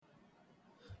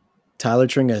Tyler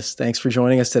Tringas. Thanks for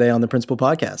joining us today on the Principal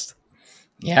Podcast.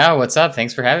 Yeah, what's up?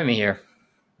 Thanks for having me here.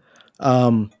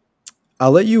 Um, I'll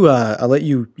let you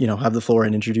have the floor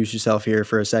and introduce yourself here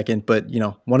for a second. But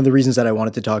one of the reasons that I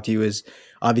wanted to talk to you is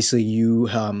obviously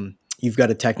you've got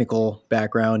a technical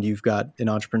background, you've got an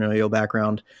entrepreneurial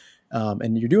background,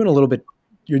 and you're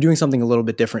doing something a little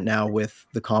bit different now with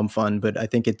the Calm Fund. But I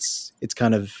think it's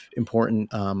kind of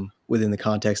important within the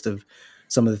context of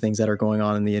some of the things that are going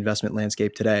on in the investment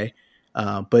landscape today.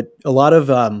 But a lot of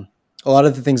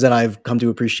the things that I've come to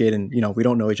appreciate, and we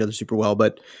don't know each other super well,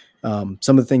 but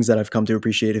some of the things that I've come to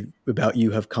appreciate about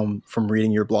you have come from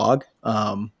reading your blog.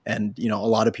 And a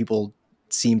lot of people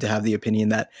seem to have the opinion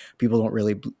that people don't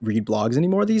really read blogs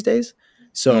anymore these days.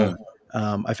 So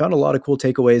Mm. I found a lot of cool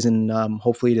takeaways, and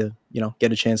hopefully to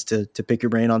get a chance to pick your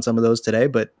brain on some of those today.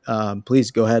 But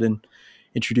please go ahead and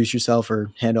introduce yourself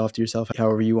or hand off to yourself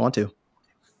however you want to.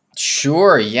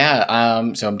 Sure.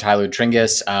 Yeah. So I'm Tyler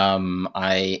Tringas.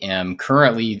 I am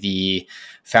currently the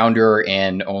founder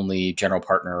and only general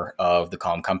partner of the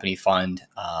Calm Company Fund.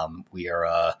 We are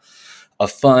a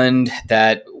fund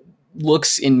that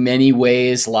looks in many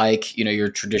ways like your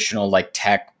traditional like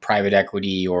tech private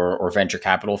equity or venture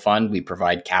capital fund. We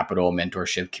provide capital,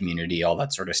 mentorship, community, all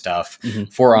that sort of stuff Mm-hmm.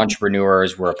 for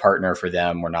entrepreneurs. We're a partner for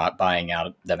them. We're not buying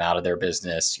them out of their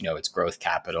business. It's growth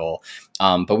capital,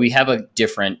 but we have a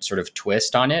different sort of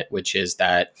twist on it, which is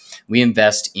that we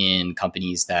invest in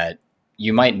companies that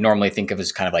you might normally think of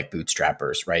as kind of like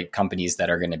bootstrappers, right? Companies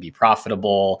that are going to be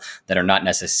profitable, that are not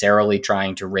necessarily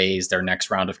trying to raise their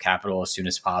next round of capital as soon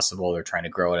as possible. They're trying to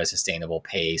grow at a sustainable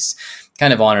pace,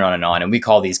 kind of on and on and on. And we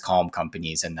call these calm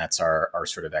companies, and that's our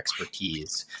sort of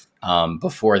expertise.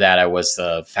 Before that, I was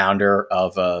the founder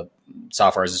of a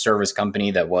software as a service company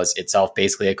that was itself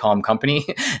basically a calm company.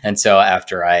 And so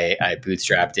after I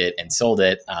bootstrapped it and sold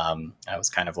it, I was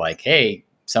kind of like, hey,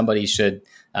 somebody should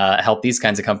help these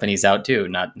kinds of companies out too,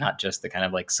 not just the kind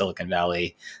of like Silicon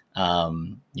Valley,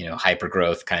 hyper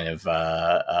growth kind of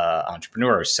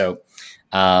entrepreneurs. So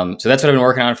that's what I've been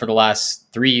working on for the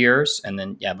last 3 years, and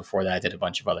then before that I did a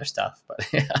bunch of other stuff. But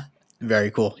yeah.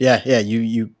 Very cool. Yeah.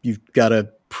 You've got a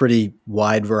pretty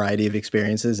wide variety of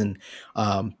experiences, and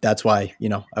that's why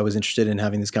I was interested in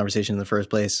having this conversation in the first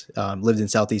place. Lived in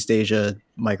Southeast Asia,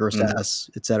 microstats,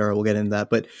 et cetera. We'll get into that,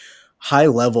 but high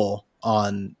level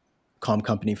on Calm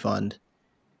Company Fund.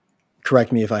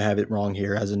 Correct me if I have it wrong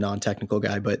here as a non-technical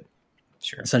guy, but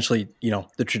Sure. essentially,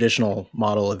 the traditional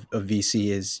model of VC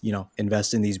is,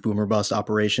 invest in these boomer bust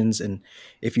operations. And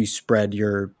if you spread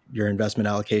your investment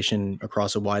allocation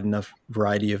across a wide enough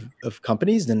variety of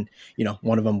companies, then,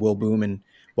 one of them will boom. And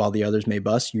while the others may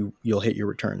bust, you'll hit your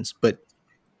returns. But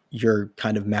your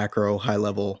kind of macro high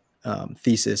level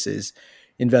thesis is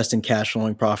invest in cash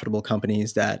flowing profitable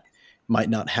companies that might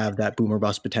not have that boomer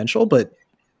bust potential, but,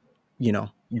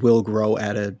 will grow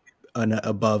at an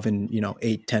above and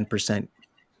 8-10%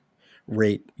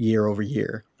 rate year over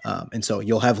year. And so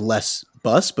you'll have less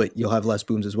busts, but you'll have less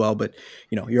booms as well. But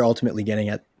you're ultimately getting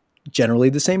at generally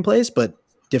the same place, but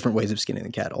different ways of skinning the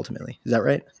cat. Ultimately, is that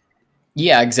right?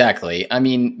 Yeah, exactly. I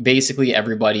mean, basically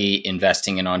everybody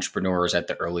investing in entrepreneurs at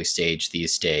the early stage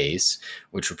these days,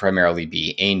 which would primarily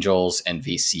be angels and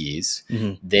VCs,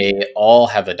 Mm-hmm. they all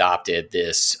have adopted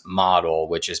this model,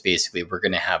 which is basically we're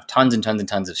going to have tons and tons and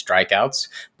tons of strikeouts,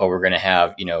 but we're going to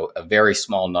have, a very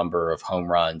small number of home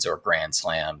runs or grand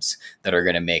slams that are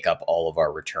going to make up all of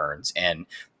our returns. And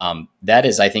that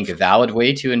is, I think, a valid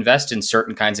way to invest in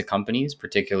certain kinds of companies,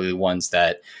 particularly ones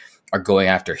that are going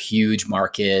after huge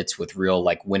markets with real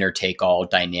like winner take all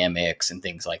dynamics and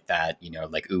things like that,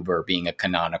 like Uber being a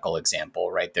canonical example,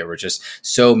 right? There were just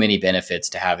so many benefits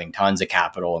to having tons of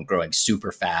capital and growing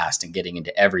super fast and getting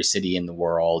into every city in the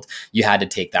world. You had to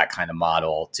take that kind of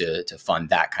model to fund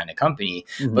that kind of company.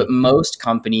 Mm-hmm. But most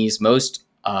companies, most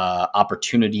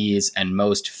opportunities, and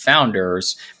most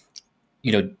founders,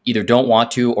 either don't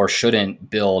want to or shouldn't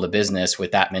build a business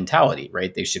with that mentality,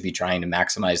 right? They should be trying to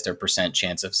maximize their percent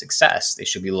chance of success. They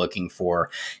should be looking for,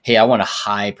 hey, I want a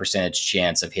high percentage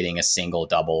chance of hitting a single,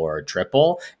 double, or a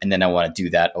triple. And then I want to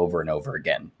do that over and over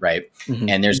again, right? Mm-hmm.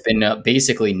 And there's been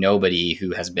basically nobody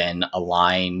who has been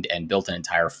aligned and built an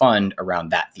entire fund around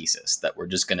that thesis, that we're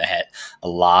just going to hit a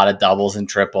lot of doubles and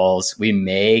triples. We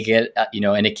may get,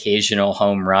 an occasional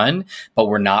home run, but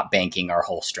we're not banking our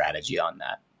whole strategy on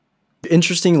that.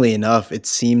 Interestingly enough, it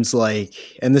seems like,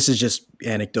 and this is just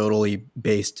anecdotally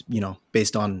based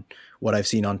on what I've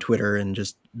seen on Twitter and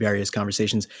just various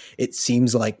conversations, it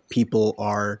seems like people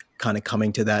are kind of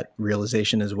coming to that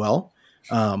realization as well.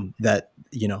 That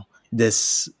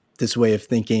this way of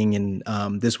thinking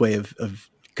and this way of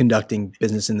conducting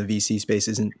business in the VC space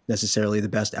isn't necessarily the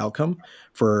best outcome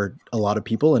for a lot of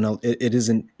people, and it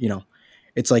isn't.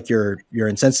 It's like your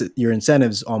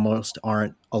incentives almost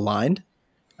aren't aligned.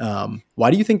 Why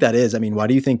do you think that is? I mean, why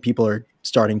do you think people are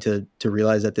starting to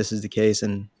realize that this is the case,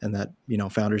 and that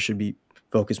founders should be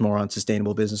focused more on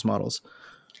sustainable business models?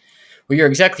 Well, you're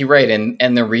exactly right,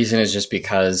 and the reason is just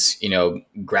because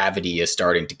gravity is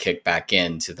starting to kick back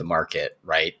into the market,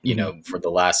 right? Hmm. For the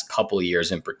last couple of years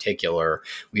in particular,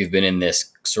 we've been in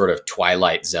this sort of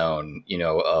twilight zone,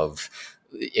 of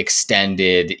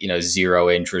extended, zero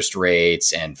interest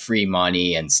rates and free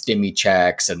money and stimmy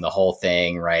checks and the whole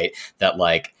thing, right? That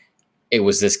like it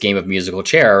was this game of musical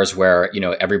chairs where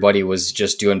everybody was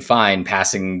just doing fine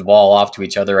passing the ball off to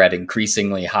each other at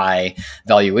increasingly high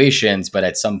valuations, but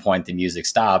at some point the music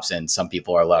stops and some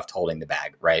people are left holding the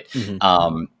bag, right?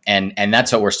 Hmm. And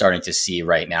that's what we're starting to see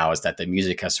right now, is that the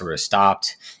music has sort of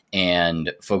stopped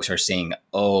and folks are saying,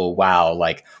 oh wow,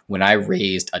 like when I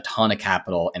raised a ton of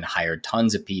capital and hired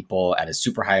tons of people at a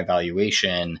super high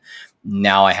valuation,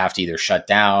 now I have to either shut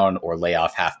down or lay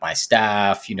off half my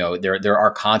staff. There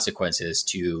are consequences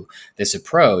to this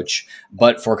approach,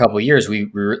 but for a couple of years,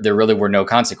 there really were no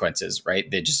consequences, right?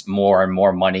 They just more and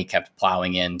more money kept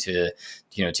plowing into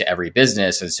to every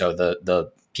business, and so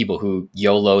the people who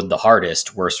YOLO'd the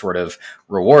hardest were sort of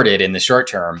rewarded in the short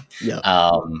term.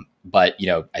 Yeah. But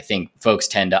I think folks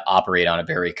tend to operate on a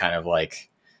very kind of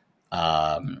like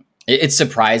it's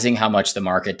surprising how much the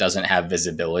market doesn't have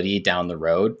visibility down the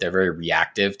road. They're very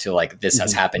reactive to like, this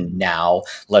has Hmm. happened now,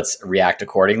 let's react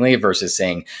accordingly, versus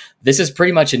saying this is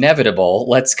pretty much inevitable,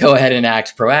 let's go ahead and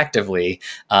act proactively.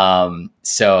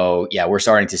 So yeah, we're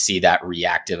starting to see that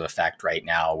reactive effect right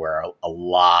now, where a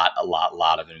lot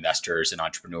of investors and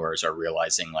entrepreneurs are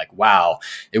realizing like, wow,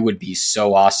 it would be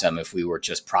so awesome if we were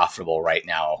just profitable right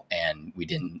now and we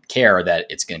didn't care that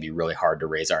it's going to be really hard to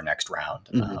raise our next round.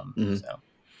 Hmm. Hmm. So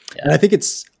And yeah. I think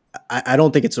I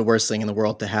don't think it's the worst thing in the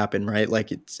world to happen, right?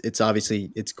 Like it's obviously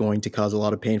it's going to cause a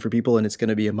lot of pain for people, and it's going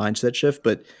to be a mindset shift,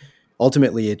 but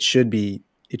ultimately it should be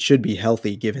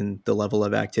healthy given the level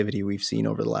of activity we've seen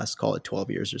over the last, call it,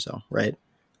 12 years or so, right?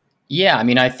 Yeah, I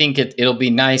mean, I think it'll be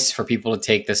nice for people to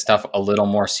take this stuff a little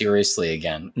more seriously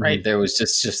again, right? Hmm. There was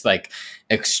just like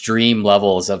extreme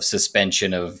levels of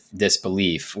suspension of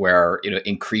disbelief, where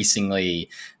increasingly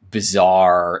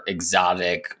bizarre,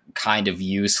 exotic, kind of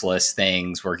useless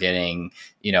things were getting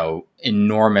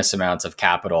enormous amounts of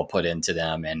capital put into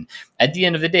them. And at the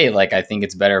end of the day, like, I think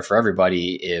it's better for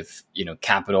everybody if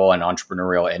capital and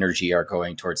entrepreneurial energy are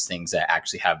going towards things that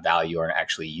actually have value or are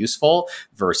actually useful,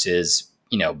 versus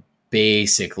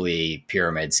basically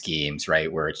pyramid schemes,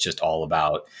 right? Where it's just all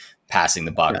about passing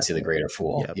the buck to the Exactly. greater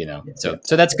fool, Yep. So Yep.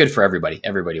 that's good for everybody.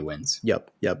 Everybody wins.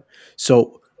 Yep. Yep.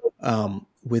 So,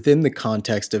 within the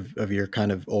context of your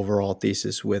kind of overall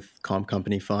thesis with Comp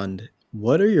Company Fund,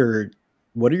 what are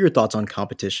your thoughts on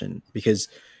competition? Because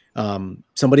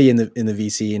somebody in the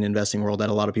VC and investing world that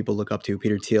a lot of people look up to,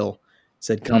 Peter Thiel,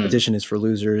 said Mm. competition is for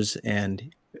losers.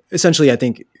 And essentially, I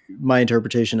think my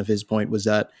interpretation of his point was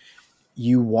that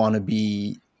you want to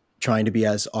be trying to be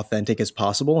as authentic as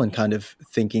possible and kind of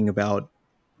thinking about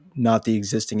not the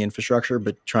existing infrastructure,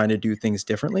 but trying to do things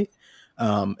differently.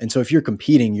 And so if you're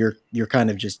competing, you're kind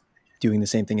of just doing the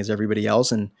same thing as everybody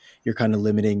else, and you're kind of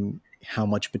limiting how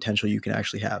much potential you can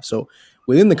actually have. So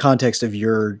within the context of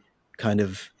your kind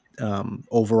of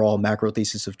overall macro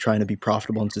thesis of trying to be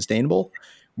profitable and sustainable,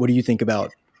 what do you think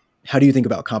about? How do you think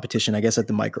about competition? I guess at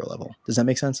the micro level, does that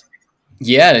make sense?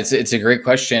 Yeah, it's a great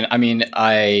question. I mean,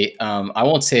 I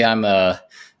won't say I'm a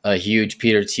huge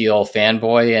Peter Thiel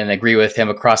fanboy and agree with him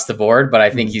across the board, but I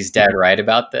think Mhm. he's dead right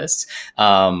about this.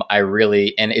 I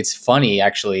really, and it's funny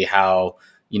actually how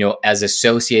as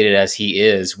associated as he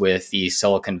is with the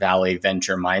Silicon Valley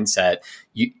venture mindset,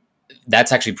 you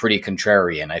that's actually pretty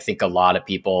contrarian. I think a lot of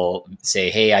people say,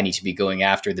 hey, I need to be going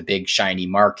after the big shiny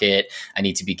market. I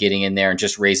need to be getting in there and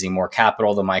just raising more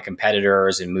capital than my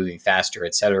competitors and moving faster,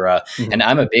 et cetera. And Mhm.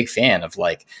 I'm a big fan of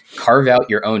like, carve out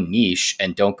your own niche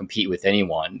and don't compete with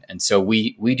anyone. And so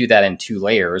we do that in two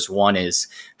layers. One is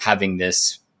having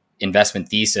this investment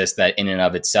thesis that in and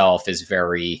of itself is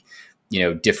very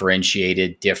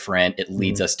differentiated, different. It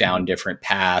leads Mhm. us down different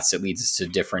paths. It leads us to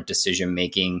different decision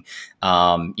making.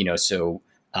 So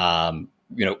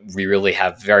we really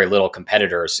have very little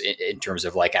competitors in terms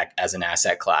of like as an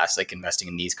asset class, like investing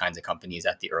in these kinds of companies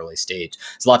at the early stage.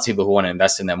 There's lots of people who want to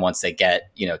invest in them once they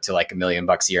get to like $1 million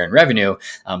a year in revenue,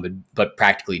 but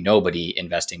practically nobody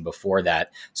investing before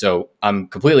that. So I'm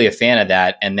completely a fan of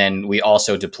that. And then we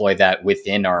also deploy that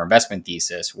within our investment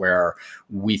thesis, where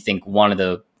we think one of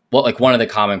the well, like one of the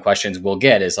common questions we'll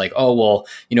get is like, oh, well,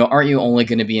 aren't you only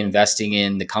going to be investing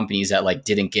in the companies that like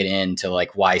didn't get into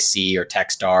like YC or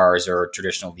Techstars or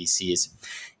traditional VCs?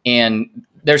 And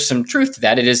there's some truth to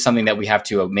that. It is something that we have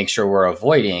to make sure we're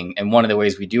avoiding. And one of the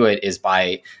ways we do it is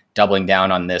by doubling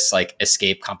down on this like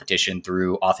escape competition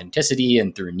through authenticity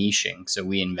and through niching. So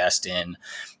we invest in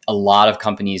a lot of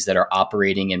companies that are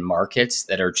operating in markets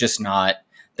that are just not,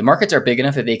 the markets are big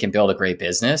enough that they can build a great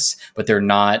business, but they're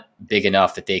not big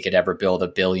enough that they could ever build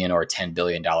 $1 billion or $10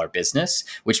 billion business,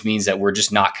 which means that we're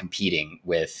just not competing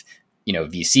with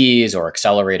VCs or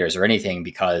accelerators or anything,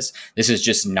 because this is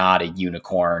just not a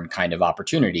unicorn kind of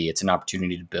opportunity. It's an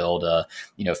opportunity to build a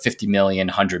 50 million,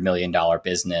 $100 million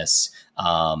business,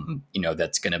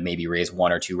 that's going to maybe raise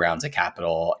one or two rounds of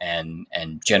capital and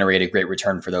generate a great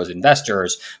return for those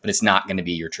investors, but it's not going to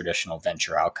be your traditional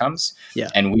venture outcomes. Yeah.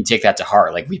 And we take that to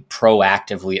heart. Like, we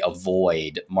proactively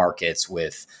avoid markets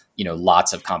with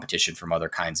lots of competition from other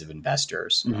kinds of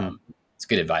investors. Mm-hmm. It's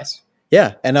good advice.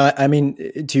 Yeah, and I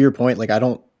mean, to your point, like I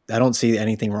don't see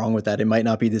anything wrong with that. It might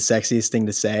not be the sexiest thing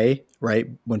to say, right?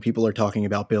 When people are talking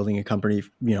about building a company,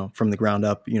 from the ground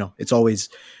up, it's always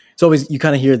you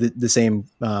kind of hear the same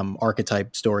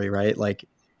archetype story, right? Like,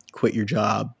 quit your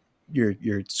job,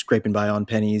 you're scraping by on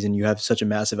pennies, and you have such a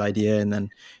massive idea, and then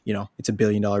it's $1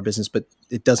 billion business, but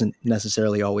it doesn't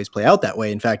necessarily always play out that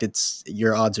way. In fact, it's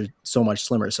your odds are so much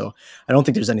slimmer. So I don't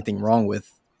think there's anything wrong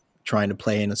with trying to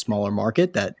play in a smaller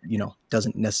market that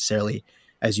doesn't necessarily,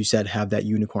 as you said, have that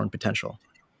unicorn potential.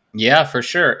 Yeah, for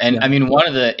sure. And Yeah. I mean, one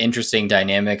of the interesting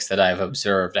dynamics that I've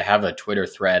observed, I have a Twitter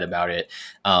thread about it,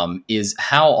 is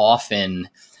how often,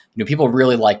 people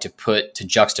really like to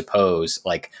juxtapose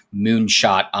like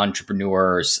moonshot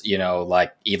entrepreneurs,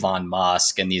 like Elon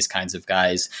Musk and these kinds of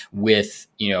guys with,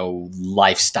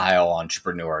 lifestyle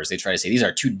entrepreneurs. They try to say these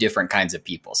are two different kinds of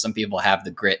people. Some people have the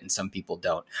grit and some people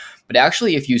don't. But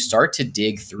actually, if you start to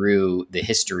dig through the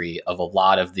history of a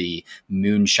lot of the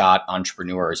moonshot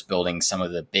entrepreneurs building some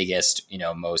of the biggest,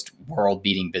 most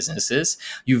world-beating businesses,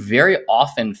 you very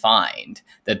often find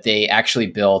that they actually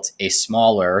built a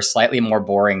smaller, slightly more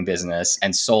boring business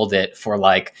and sold it for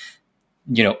like,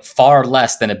 far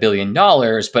less than $1 billion,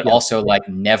 but Yeah. also like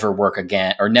never work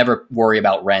again or never worry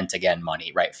about rent again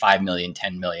money, right? 5 million,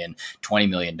 10 million, $20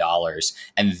 million.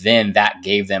 And then that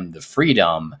gave them the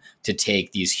freedom to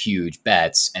take these huge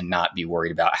bets and not be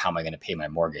worried about how am I going to pay my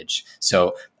mortgage.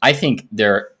 So I think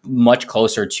they're much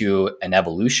closer to an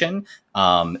evolution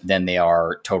than they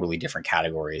are totally different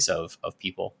categories of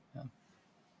people. Yeah.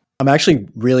 I'm actually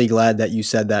really glad that you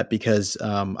said that, because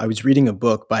I was reading a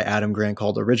book by Adam Grant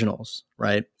called Originals,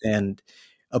 right? And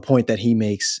a point that he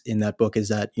makes in that book is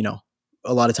that,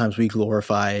 a lot of times we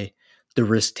glorify the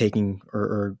risk taking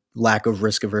or lack of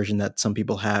risk aversion that some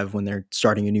people have when they're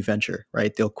starting a new venture,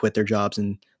 right? They'll quit their jobs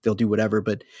and they'll do whatever.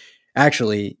 But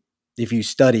actually, if you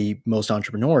study most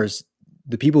entrepreneurs,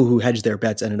 the people who hedged their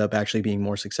bets ended up actually being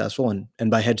more successful.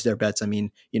 And by hedge their bets, I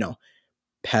mean,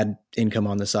 had income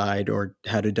on the side or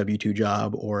had a W-2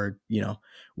 job, or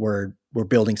were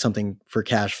building something for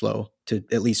cash flow to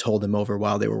at least hold them over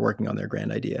while they were working on their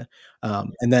grand idea.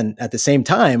 And then at the same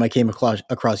time, I came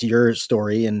across your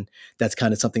story, and that's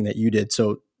kind of something that you did.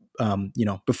 So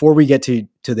before we get to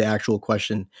the actual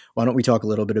question, why don't we talk a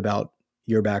little bit about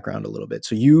your background a little bit?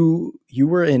 So you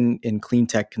were in clean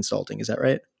tech consulting, is that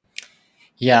right?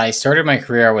 Yeah, I started my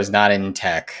career. I was not in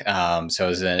tech, so I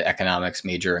was an economics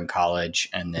major in college,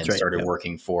 and That's then right. started Yep.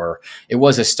 working for. It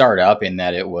was a startup in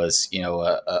that it was,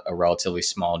 a relatively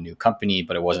small new company,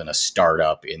 but it wasn't a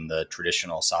startup in the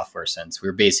traditional software sense. We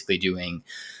were basically doing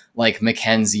like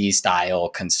McKinsey style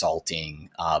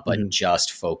consulting, but Hmm.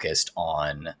 just focused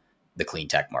on the clean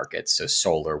tech markets, so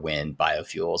solar, wind,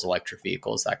 biofuels, electric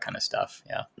vehicles, that kind of stuff.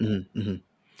 Yeah. Hmm. Hmm.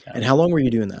 Yeah. And how long were you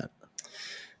doing that?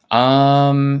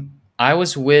 I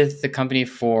was with the company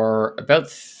for about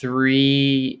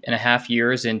 3.5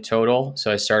 years in total.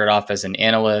 So I started off as an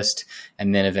analyst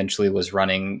and then eventually was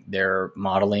running their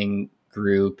modeling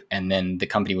group. And then the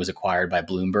company was acquired by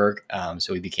Bloomberg.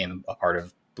 So we became a part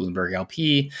of Bloomberg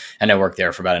LP. And I worked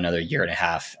there for about another year and a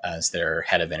half as their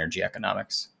head of energy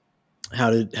economics.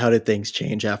 How did things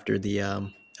change after the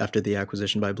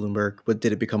acquisition by Bloomberg? But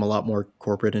did it become a lot more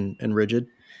corporate and rigid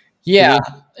for Yeah,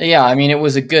 you? yeah. I mean, it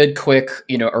was a good, quick,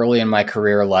 early in my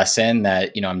career lesson that,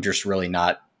 I'm just really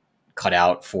not cut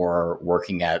out for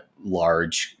working at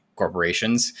large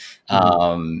corporations.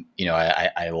 Hmm.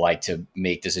 I like to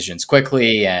make decisions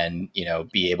quickly and,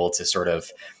 be able to sort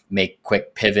of make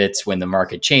quick pivots when the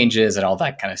market changes and all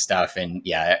that kind of stuff. And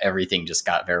yeah, everything just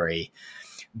got very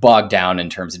bogged down in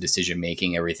terms of decision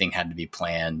making. Everything had to be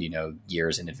planned,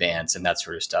 years in advance and that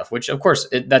sort of stuff, which of course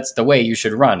that's the way you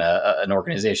should run an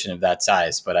organization of that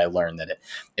size. But I learned that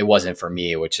it wasn't for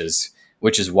me, which is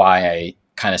why I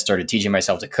kind of started teaching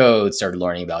myself to code, started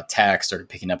learning about tech, started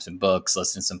picking up some books,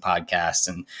 listening to some podcasts,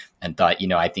 and thought,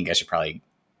 I think I should probably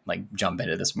like jump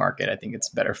into this market. I think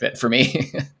it's a better fit for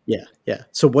me. Yeah, yeah.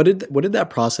 So what did that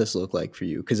process look like for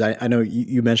you? Because I know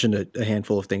you mentioned a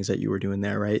handful of things that you were doing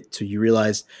there, right? So you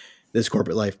realized this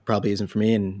corporate life probably isn't for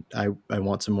me, and I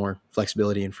want some more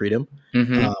flexibility and freedom.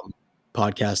 hmm Um,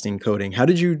 Podcasting, coding. How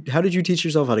did you teach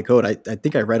yourself how to code? I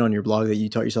think I read on your blog that you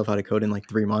taught yourself how to code in like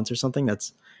 3 months or something.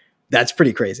 That's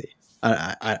pretty crazy.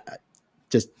 I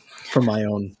just from my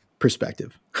own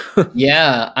perspective.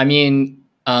 Yeah, I mean,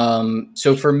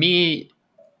 so for me,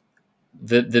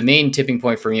 the main tipping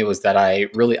point for me was that I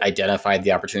really identified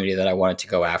the opportunity that I wanted to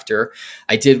go after.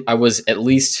 I was at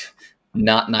least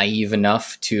not naive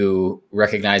enough to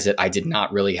recognize that I did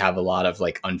not really have a lot of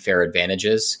like unfair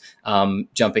advantages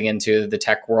jumping into the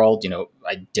tech world.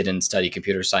 I didn't study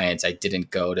computer science. I didn't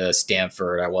go to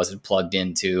Stanford. I wasn't plugged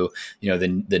into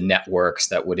the networks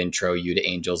that would intro you to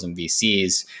angels and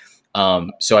VCs.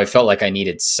 So I felt like I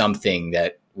needed something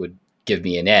that would give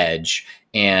me an edge.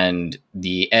 And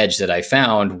the edge that I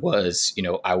found was,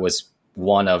 I was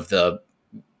one of the,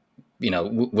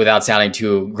 without sounding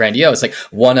too grandiose, like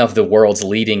one of the world's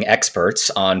leading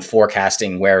experts on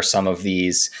forecasting where some of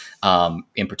these,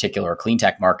 in particular, clean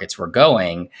tech markets were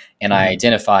going. And I Mhm.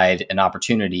 identified an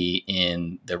opportunity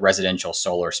in the residential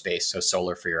solar space, so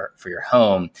solar for your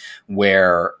home,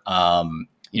 where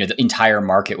the entire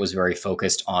market was very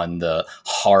focused on the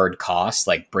hard costs,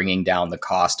 like bringing down the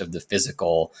cost of the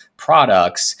physical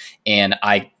products. And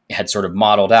I had sort of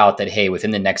modeled out that, hey,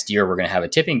 within the next year, we're going to have a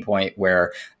tipping point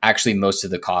where actually most of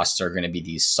the costs are going to be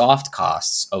these soft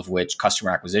costs, of which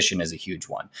customer acquisition is a huge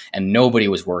one. And nobody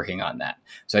was working on that.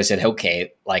 So I said,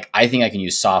 okay, like I think I can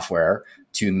use software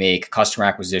to make customer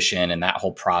acquisition and that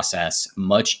whole process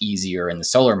much easier in the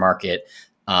solar market.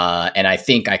 And I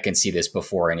think I can see this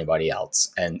before anybody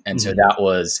else. And so Mhm. that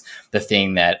was the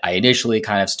thing that I initially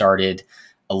kind of started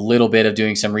a little bit of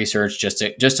doing some research just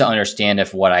to understand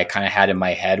if what I kind of had in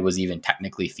my head was even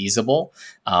technically feasible.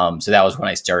 So that was when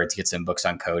I started to get some books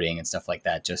on coding and stuff like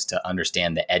that, just to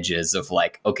understand the edges of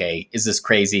like, okay, is this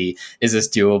crazy? Is this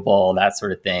doable? That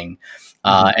sort of thing.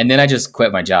 Mhm. And then I just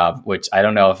quit my job, which I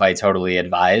don't know if I totally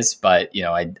advise, but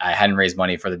I hadn't raised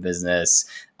money for the business.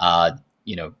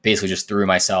 Basically just threw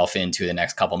myself into the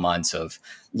next couple months of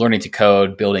learning to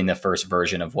code, building the first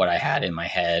version of what I had in my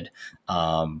head,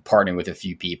 partnering with a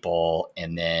few people,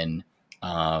 and then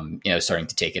starting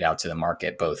to take it out to the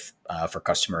market, both for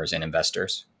customers and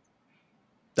investors.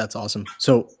 That's awesome.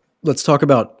 So let's talk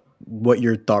about what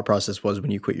your thought process was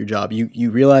when you quit your job.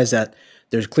 You realize that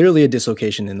there's clearly a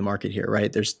dislocation in the market here,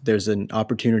 right? There's an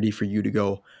opportunity for you to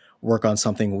go work on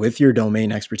something with your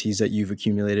domain expertise that you've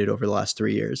accumulated over the last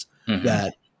 3 years hmm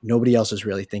that nobody else is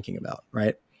really thinking about,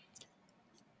 right?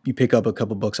 You pick up a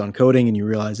couple books on coding and you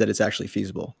realize that it's actually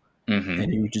feasible, hmm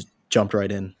and you just jumped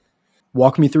right in.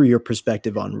 Walk me through your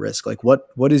perspective on risk. Like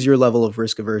what is your level of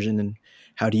risk aversion, and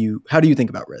how do you think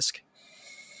about risk?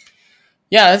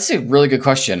 Yeah, that's a really good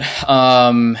question.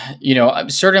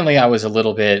 Certainly I was a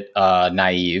little bit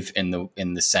naive in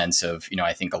the sense of,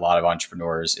 I think a lot of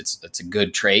entrepreneurs, it's a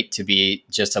good trait to be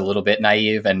just a little bit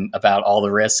naive and about all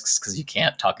the risks because you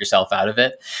can't talk yourself out of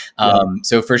it. Yep.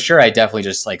 So for sure, I definitely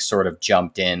just like sort of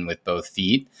jumped in with both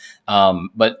feet.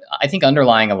 But I think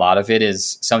underlying a lot of it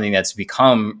is something that's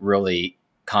become really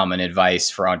common advice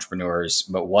for entrepreneurs,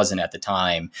 but wasn't at the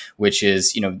time, which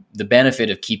is, the benefit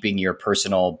of keeping your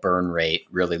personal burn rate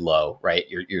really low, right?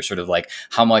 You're sort of like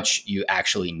how much you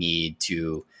actually need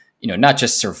to, not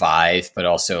just survive, but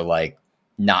also like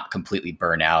not completely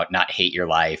burn out, not hate your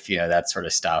life, that sort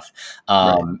of stuff.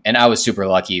 Right. And I was super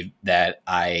lucky that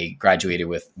I graduated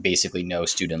with basically no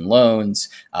student loans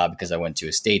because I went to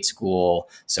a state school.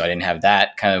 So I didn't have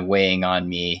that kind of weighing on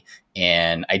me.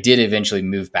 And I did eventually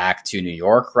move back to New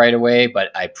York right away, but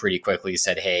I pretty quickly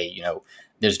said, hey,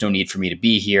 there's no need for me to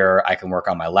be here. I can work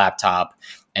on my laptop.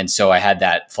 And so I had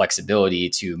that flexibility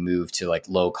to move to like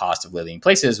low cost of living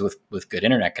places with good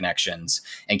internet connections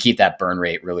and keep that burn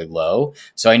rate really low.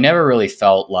 So I never really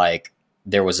felt like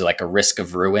there was like a risk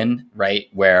of ruin, right?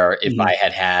 Where if Mhm. I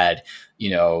had,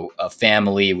 a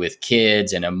family with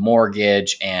kids and a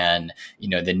mortgage and,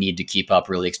 the need to keep up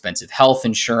really expensive health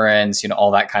insurance,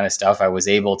 all that kind of stuff, I was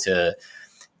able to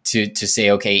say,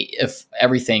 okay, if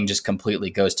everything just completely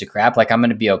goes to crap, like I'm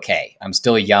going to be okay. I'm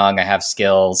still young. I have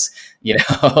skills,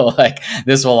 like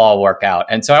this will all work out.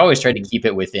 And so I always try to keep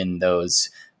it within those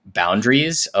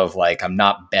boundaries of like, I'm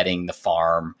not betting the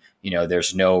farm.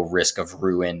 There's no risk of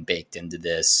ruin baked into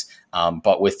this.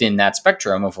 But within that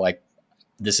spectrum of like,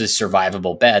 this is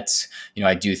survivable bets,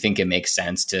 I do think it makes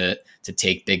sense to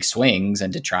take big swings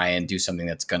and to try and do something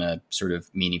that's going to sort of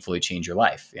meaningfully change your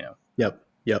life. Yep.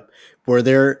 Yep. Were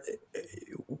there,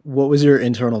 what was your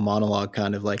internal monologue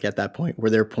kind of like at that point? Were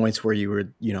there points where you were,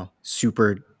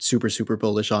 super, super, super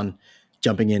bullish on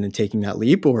jumping in and taking that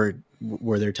leap? Or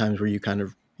were there times where you kind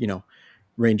of,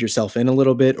 reined yourself in a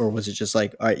little bit? Or was it just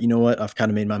like, all right, you know what? I've kind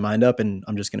of made my mind up and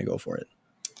I'm just going to go for it.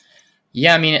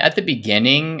 Yeah. I mean, at the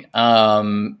beginning,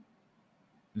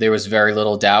 there was very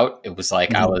little doubt. It was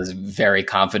like, I was very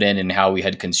confident in how we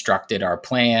had constructed our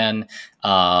plan.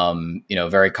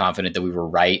 Very confident that we were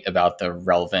right about the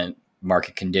relevant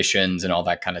market conditions and all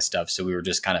that kind of stuff. So we were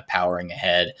just kind of powering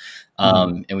ahead.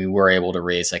 And we were able to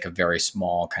raise like a very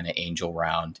small kind of angel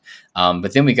round.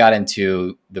 But then we got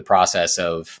into the process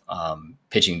of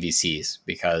pitching VCs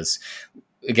because,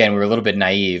 again, we were a little bit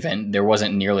naive and there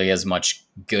wasn't nearly as much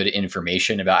good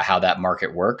information about how that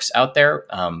market works out there.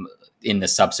 In the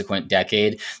subsequent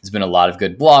decade, there's been a lot of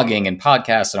good blogging and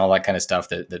podcasts and all that kind of stuff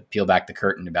that peel back the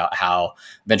curtain about how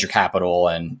venture capital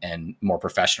and more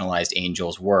professionalized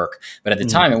angels work. But at the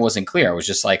time, it wasn't clear. It was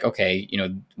just like, okay,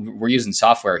 we're using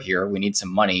software here. We need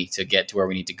some money to get to where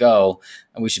we need to go,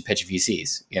 and we should pitch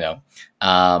VCs.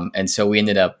 And so we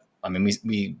ended up. I mean,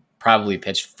 we probably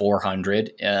pitched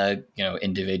 400,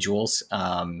 individuals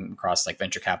across like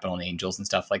venture capital and angels and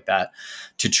stuff like that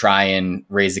to try and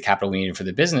raise the capital we needed for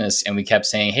the business. And we kept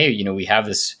saying, hey, we have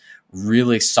this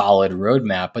really solid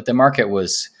roadmap, but the market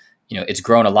was, it's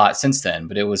grown a lot since then,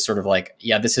 but it was sort of like,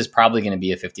 yeah, this is probably going to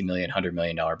be a 50 million, $100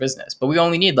 million business, but we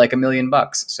only need like $1 million.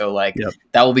 So like,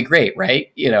 that will be great.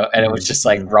 Right. And it was just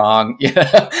like wrong.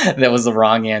 That was the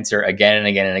wrong answer again and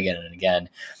again and again and again.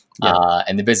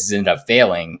 And the business ended up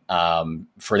failing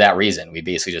for that reason. We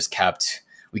basically just kept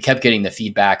getting the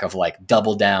feedback of like,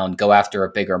 double down, go after a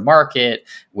bigger market,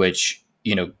 which,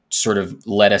 sort of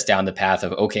led us down the path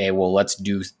of, okay, well, let's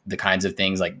do the kinds of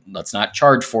things like, let's not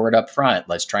charge for it up front.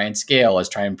 Let's try and scale. Let's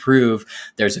try and prove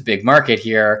there's a big market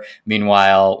here.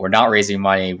 Meanwhile, we're not raising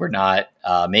money. We're not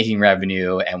making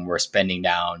revenue, and we're spending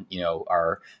down,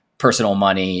 our personal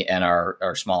money and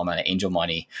our small amount of angel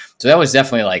money. So that was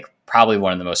definitely like probably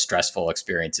one of the most stressful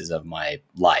experiences of my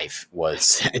life.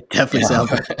 Was it definitely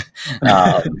sounds like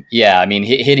I mean,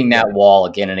 hitting that wall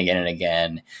again and again and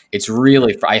again. It's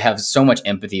really, I have so much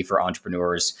empathy for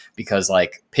entrepreneurs because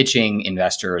like pitching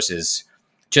investors is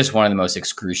just one of the most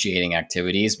excruciating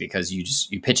activities because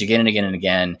you pitch again and again and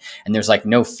again, and there's like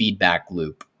no feedback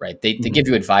loop, right? They give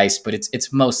you advice, but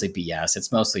it's mostly BS.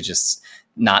 It's mostly just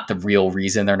not the real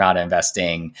reason they're not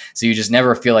investing. So you just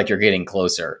never feel like you're getting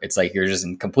closer. It's like you're just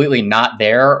completely not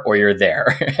there or you're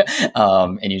there.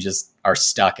 And you just are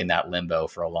stuck in that limbo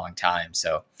for a long time.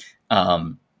 So, I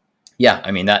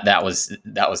mean, that was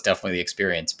definitely the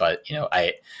experience, but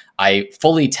I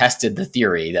fully tested the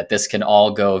theory that this can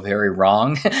all go very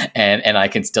wrong and I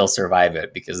can still survive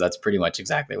it because that's pretty much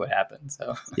exactly what happened.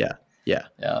 So, yeah.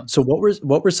 Yeah. So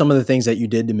what were some of the things that you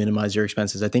did to minimize your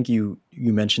expenses? I think you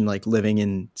mentioned like living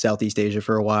in Southeast Asia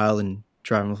for a while and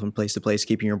traveling from place to place,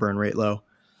 keeping your burn rate low.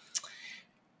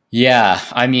 Yeah.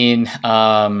 I mean,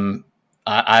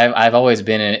 I've always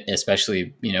been,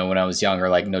 especially, when I was younger,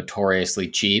 like notoriously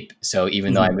cheap. So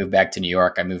even though I moved back to New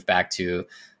York, I moved back to,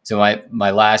 so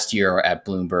my last year at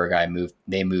Bloomberg,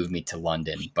 they moved me to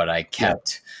London, but I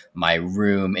kept my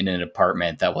room in an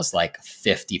apartment that was like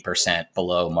 50%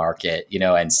 below market,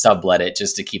 and sublet it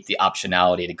just to keep the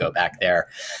optionality to go back there.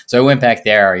 So I went back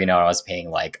there, I was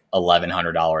paying like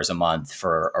 $1,100 a month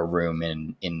for a room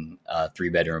in a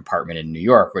 3-bedroom apartment in New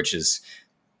York, which is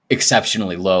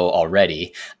exceptionally low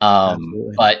already.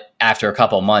 But after a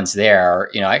couple of months there,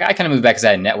 I kind of moved back because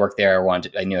I had a network there.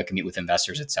 I knew I could meet with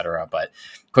investors, et cetera, but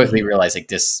quickly realized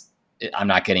like I'm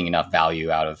not getting enough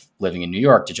value out of living in New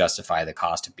York to justify the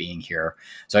cost of being here.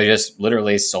 So I just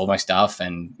literally sold my stuff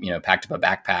and, packed up a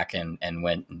backpack and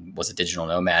went and was a digital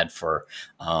nomad for,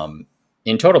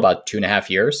 in total about 2.5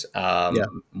 years,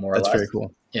 more or less. That's very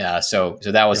cool. Yeah. So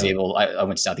that was I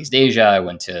went to Southeast Asia. I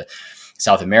went to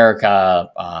South America,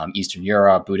 Eastern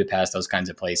Europe, Budapest, those kinds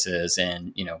of places.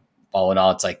 And, all in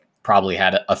all, it's like probably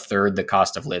had a third the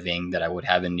cost of living that I would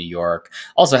have in New York.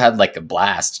 Also had like a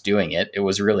blast doing it. It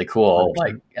was really cool. 100%.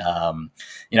 Like,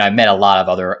 I met a lot of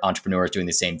other entrepreneurs doing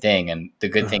the same thing. And the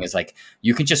good thing is like,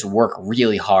 you can just work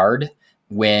really hard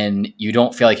when you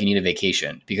don't feel like you need a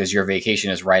vacation because your vacation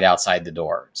is right outside the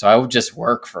door. So I would just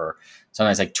work for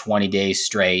sometimes like 20 days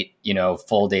straight,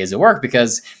 full days of work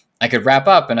because I could wrap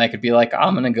up and I could be like, oh,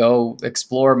 I'm going to go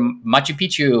explore Machu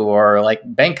Picchu or like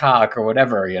Bangkok or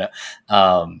whatever, you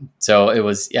know? So it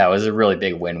was, yeah, it was a really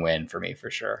big win-win for me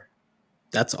for sure.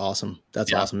 That's awesome.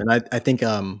 That's Yeah. awesome. And I think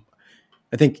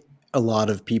a lot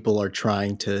of people are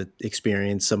trying to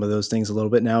experience some of those things a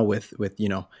little bit now with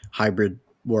hybrid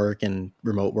work and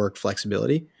remote work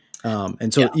flexibility. And Yeah.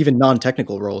 so even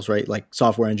non-technical roles, right? Like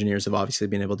software engineers have obviously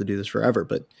been able to do this forever,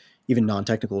 but even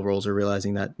non-technical roles are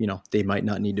realizing that they might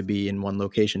not need to be in one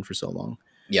location for so long.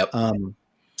 Yep. Um,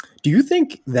 do you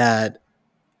think that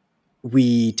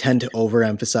we tend to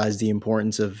overemphasize the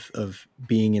importance of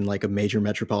being in like a major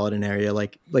metropolitan area?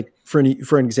 Like for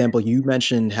an example, you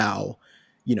mentioned how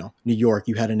New York,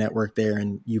 you had a network there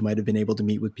and you might have been able to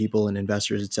meet with people and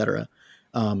investors, etc.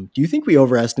 Do you think we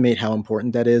overestimate how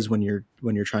important that is when you're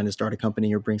trying to start a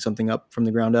company or bring something up from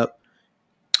the ground up?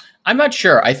 I'm not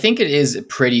sure. I think it is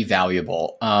pretty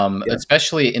valuable, Yeah.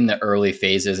 especially in the early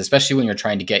phases, especially when you're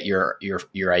trying to get your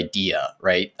idea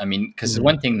right. I mean, because the Hmm.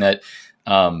 one thing that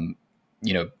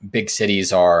big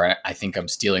cities are, I think I'm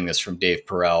stealing this from Dave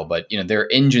Perel, but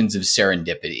they're engines of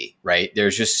serendipity, right? You're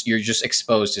just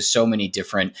exposed to so many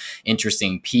different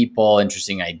interesting people,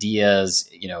 interesting ideas.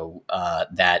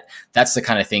 That's the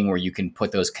kind of thing where you can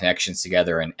put those connections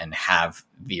together and have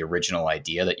the original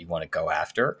idea that you want to go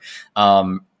after.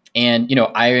 And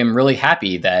I am really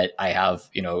happy that I have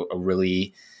a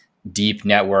really deep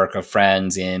network of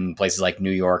friends in places like New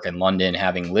York and London,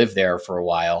 having lived there for a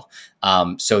while,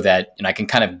 so that and I can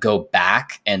kind of go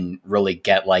back and really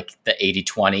get like the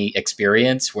 80-20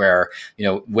 experience where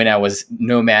when I was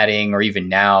nomading, or even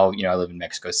now, I live in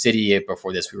Mexico City.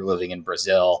 Before this we were living in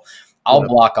Brazil. I'll Yep.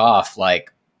 block off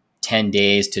like 10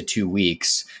 days to 2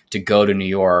 weeks to go to New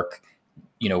York,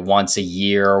 once a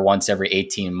year, once every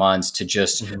 18 months, to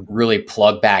just Hmm. really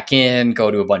plug back in, go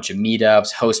to a bunch of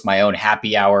meetups, host my own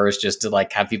happy hours, just to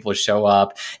like have people show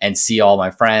up and see all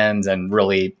my friends and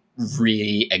really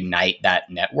reignite that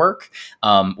network,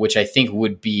 which I think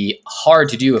would be hard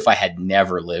to do if I had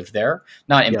never lived there.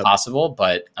 Not Yep. impossible,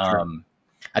 but Sure.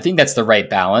 I think that's the right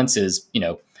balance. Is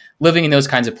living in those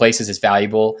kinds of places is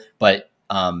valuable, but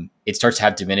it starts to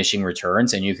have diminishing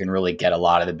returns, and you can really get a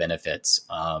lot of the benefits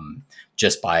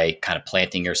just by kind of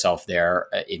planting yourself there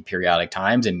in periodic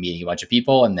times and meeting a bunch of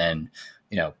people, and then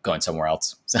going somewhere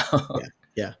else. So Yeah.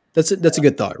 Yeah. That's a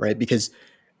good thought, right? Because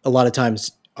a lot of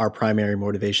times our primary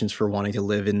motivations for wanting to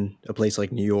live in a place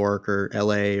like New York or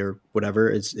LA or whatever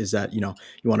is that, you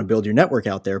want to build your network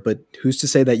out there, but who's to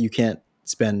say that you can't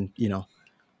spend,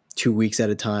 2 weeks at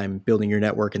a time building your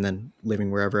network and then living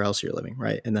wherever else you're living,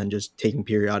 right? And then just taking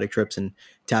periodic trips and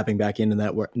tapping back into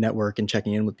that network and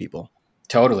checking in with people.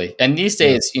 totally. And these Yeah.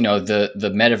 days,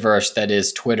 the metaverse that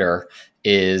is Twitter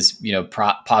is,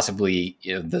 possibly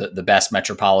the best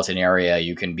metropolitan area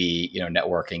you can be,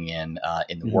 networking in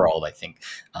the Hmm. world. I think,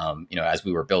 as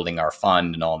we were building our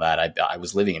fund and all that, I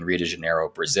was living in Rio de Janeiro,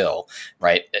 Brazil,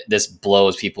 right? This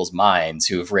blows people's minds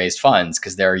who have raised funds,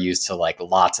 because they're used to like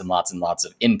lots and lots and lots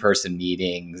of in-person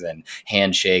meetings and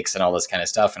handshakes and all this kind of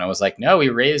stuff. And I was like, no, we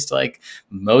raised like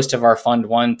most of our fund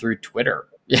one through Twitter.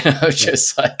 Yeah.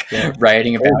 Just like Yeah.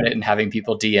 writing about Totally. it and having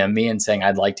people DM me and saying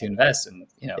I'd like to invest. And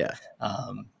Yeah.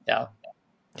 yeah.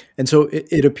 And so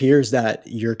it appears that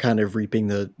you're kind of reaping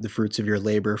the fruits of your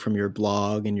labor from your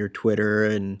blog and your Twitter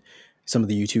and some of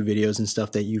the YouTube videos and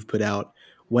stuff that you've put out.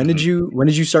 Mhm. When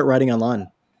did you start writing online?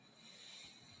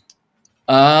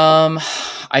 Um,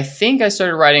 I think I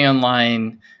started writing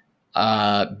online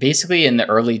basically in the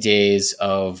early days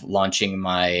of launching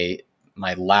my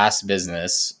last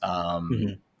business.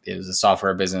 Hmm. It was a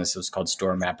software business. It was called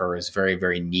Store Mapper. It was a very,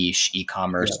 very niche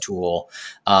e-commerce Yeah. tool.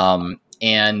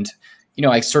 And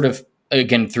I sort of,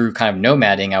 again, through kind of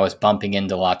nomading, I was bumping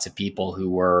into lots of people who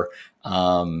were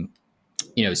um,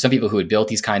 some people who had built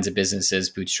these kinds of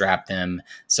businesses, bootstrapped them,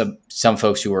 some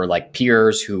folks who were like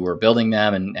peers who were building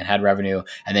them and had revenue,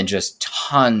 and then just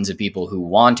tons of people who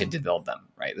wanted to build them.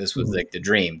 Right, this was Hmm. like the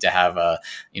dream, to have a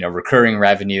recurring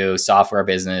revenue software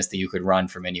business that you could run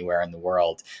from anywhere in the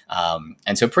world.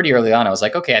 And so pretty early on, I was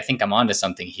like, okay, I think I'm onto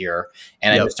something here,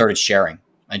 and I just Yep. started sharing.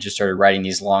 I just started writing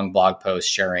these long blog posts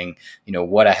sharing,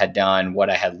 what I had done, what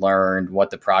I had learned,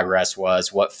 what the progress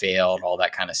was, what failed, all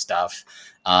that kind of stuff.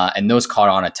 And those caught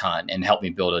on a ton and helped me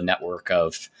build a network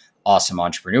of awesome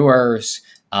entrepreneurs.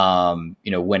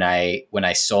 When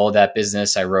I sold that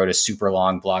business, I wrote a super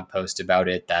long blog post about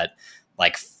it that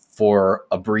like for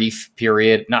a brief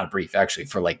period, not brief, actually,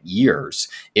 for like years,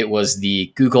 it was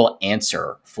the Google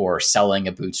answer for selling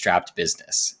a bootstrapped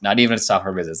business, not even a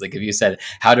software business. Like if you said,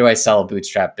 how do I sell a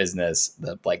bootstrap business?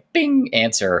 The like bing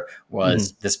answer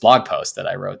was Hmm. this blog post that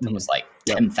I wrote that Hmm. was like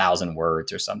Yep. 10,000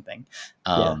 words or something.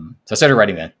 Yeah. So I started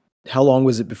writing that. How long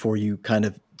was it before you kind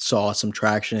of saw some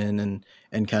traction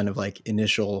and kind of like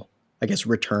initial, I guess,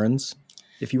 returns,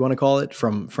 if you want to call it,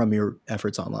 from your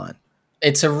efforts online?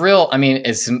 It's a real, I mean,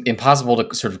 it's impossible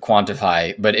to sort of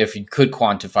quantify, but if you could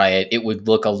quantify it, it would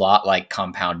look a lot like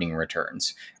compounding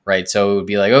returns, right? So it would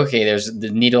be like, okay, there's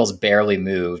the needle's barely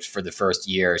moved for the first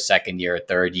year, second year,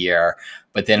 third year,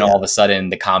 but then Yeah. all of a sudden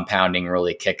the compounding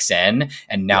really kicks in,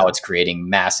 and now Yeah. it's creating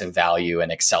massive value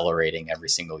and accelerating every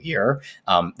single year.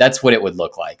 That's what it would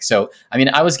look like. So, I mean,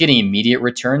 I was getting immediate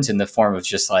returns in the form of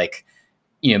just like,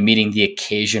 meeting the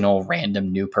occasional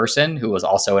random new person who was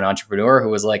also an entrepreneur who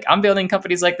was like, I'm building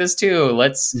companies like this too. Hmm.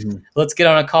 Let's get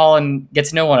on a call and get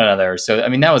to know one another. So, I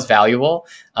mean, that was valuable.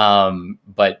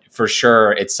 But for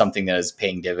sure, it's something that is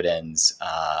paying dividends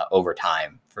over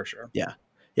time for sure. Yeah.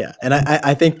 Yeah. And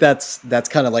I think that's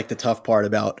kind of like the tough part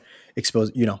about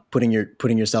putting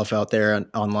yourself out there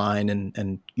online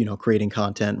and, creating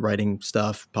content, writing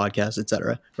stuff, podcasts,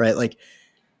 etc. Right. Like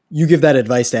you give that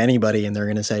advice to anybody and they're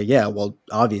going to say, yeah, well,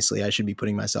 obviously I should be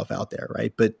putting myself out there.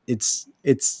 Right. But it's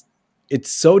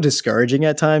so discouraging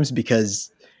at times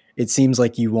because it seems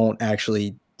like you won't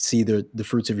actually see the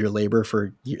fruits of your labor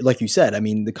for, like you said, I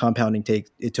mean, the compounding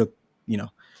it took, you know,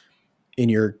 in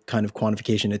your kind of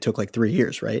quantification, it took like 3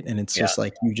 years. Right. And it's Yeah. just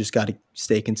like, you just got to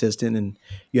stay consistent and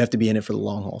you have to be in it for the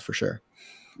long haul for sure.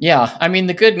 Yeah, I mean,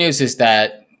 the good news is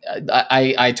that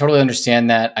I totally understand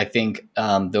that. I think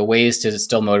the ways to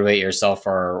still motivate yourself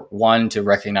are one, to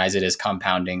recognize it as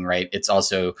compounding, right? It's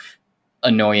also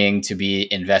annoying to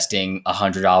be investing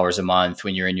 $100 a month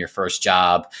when you're in your first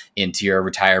job into your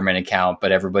retirement account,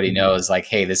 but everybody Mhm. knows like,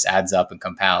 hey, this adds up and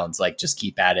compounds. Like, just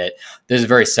keep at it. There's a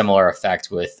very similar effect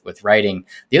with writing.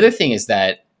 The other thing is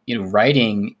that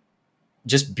writing,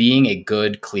 just being a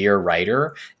good, clear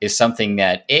writer is something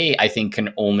that I think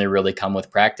can only really come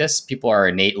with practice. People are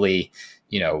innately,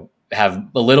 have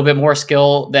a little bit more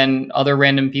skill than other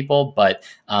random people, but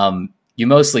you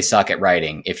mostly suck at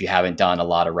writing if you haven't done a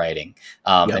lot of writing.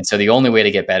 And Yep. so the only way to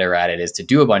get better at it is to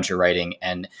do a bunch of writing.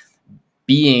 And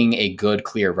being a good,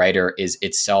 clear writer is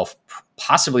itself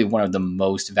possibly one of the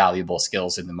most valuable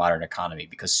skills in the modern economy,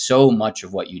 because so much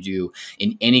of what you do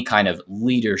in any kind of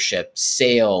leadership,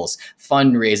 sales,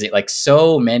 fundraising, like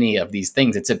so many of these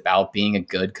things, it's about being a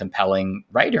good, compelling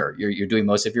writer. You're doing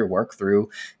most of your work through,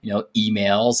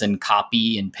 emails and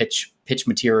copy and pitch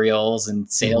materials and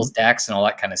sales Mhm. decks and all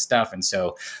that kind of stuff. And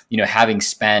so, having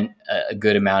spent a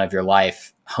good amount of your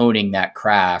life honing that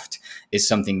craft is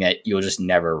something that you'll just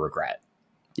never regret.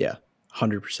 Yeah.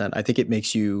 100%. I think it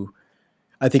makes you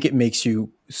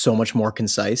so much more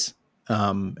concise,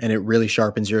 and it really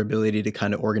sharpens your ability to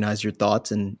kind of organize your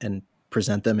thoughts and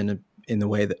present them in the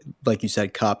way that, like you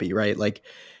said, copy, right? Like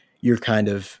you're kind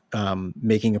of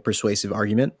making a persuasive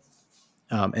argument,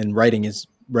 and writing is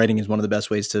one of the best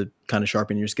ways to kind of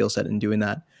sharpen your skill set in doing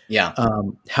that. Yeah.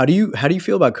 How do you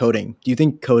feel about coding? Do you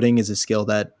think coding is a skill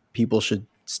that people should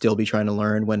still be trying to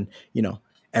learn when,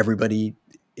 everybody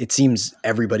it seems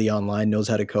everybody online knows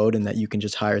how to code and that you can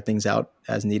just hire things out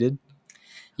as needed?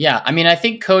 Yeah, I mean, I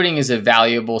think coding is a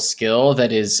valuable skill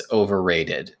that is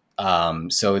overrated.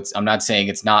 So I'm not saying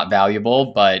it's not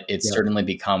valuable, but it's Yeah. certainly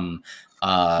become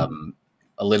um,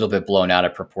 a little bit blown out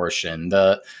of proportion.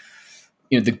 The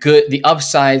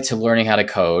upside to learning how to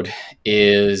code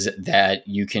is that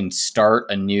you can start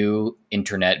a new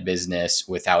internet business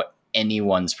without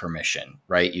anyone's permission,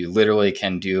 right? You literally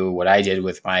can do what I did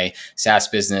with my SaaS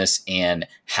business and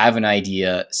have an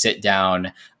idea, sit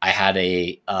down. I had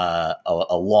a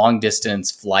long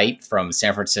distance flight from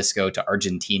San Francisco to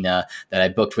Argentina that I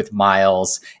booked with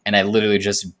miles, and I literally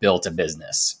just built a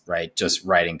business, right? Just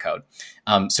writing code.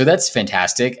 So that's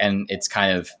fantastic, and it's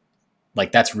kind of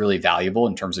like, that's really valuable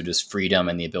in terms of just freedom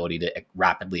and the ability to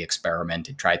rapidly experiment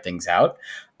and try things out.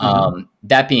 Mhm.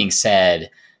 That being said,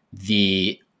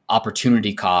 the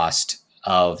opportunity cost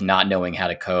of not knowing how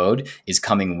to code is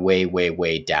coming way, way,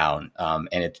 way down, and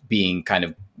it's being kind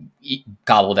of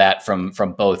gobbled at from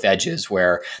both edges,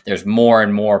 where there's more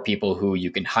and more people who you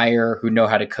can hire who know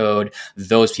how to code.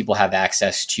 Those people have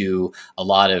access to a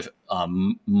lot of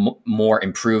more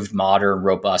improved, modern,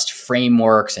 robust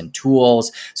frameworks and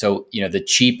tools. So, the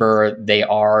cheaper they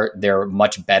are, they're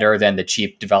much better than the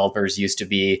cheap developers used to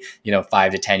be,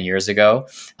 5 to 10 years ago.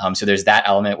 So there's that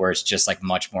element where it's just like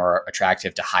much more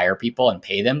attractive to hire people and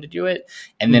pay them to do it.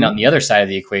 And then on Mhm. the other side of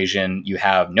the equation, you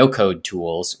have no code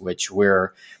tools, which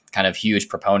we're kind of huge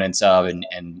proponents of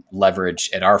and leverage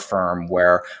at our firm,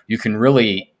 where you can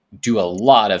really do a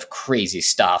lot of crazy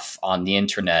stuff on the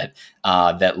internet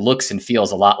that looks and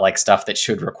feels a lot like stuff that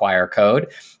should require code,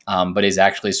 but is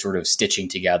actually sort of stitching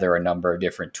together a number of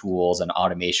different tools and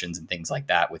automations and things like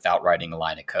that without writing a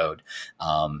line of code.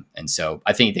 And so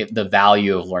I think the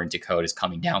value of learning to code is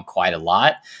coming down quite a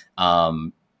lot,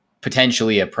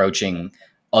 potentially approaching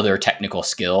other technical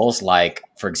skills, like,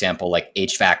 for example, like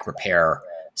HVAC repair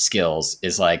skills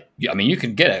is like, I mean, you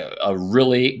could get a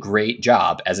really great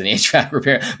job as an HVAC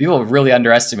repair. People really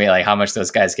underestimate like how much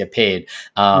those guys get paid.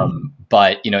 Mhm.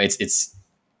 But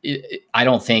I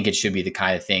don't think it should be the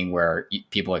kind of thing where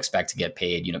people expect to get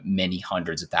paid, many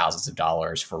hundreds of thousands of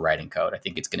dollars for writing code. I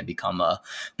think it's going to become a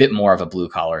bit more of a blue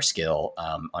collar skill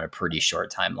on a pretty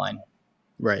short timeline.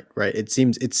 Right, right. It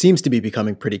seems to be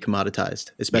becoming pretty commoditized,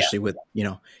 Yeah. especially with,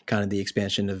 kind of the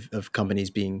expansion of companies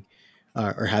being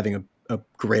or having a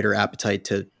greater appetite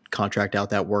to contract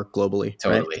out that work globally, right?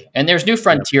 Totally. And there's new Yeah.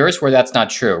 frontiers where that's not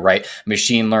true, right?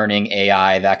 Machine learning,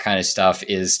 AI, that kind of stuff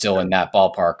is still in that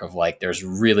ballpark of like, there's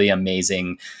really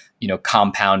amazing,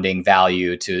 compounding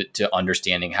value to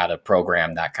understanding how to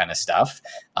program that kind of stuff.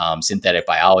 Synthetic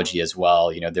biology as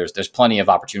well. There's plenty of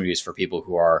opportunities for people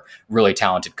who are really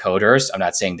talented coders. I'm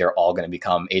not saying they're all going to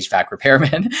become HVAC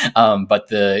repairmen, but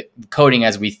the coding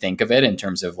as we think of it in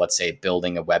terms of, let's say,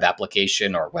 building a web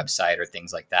application or website or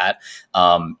things like that,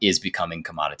 is becoming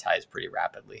commoditized pretty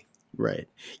rapidly. Right.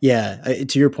 Yeah.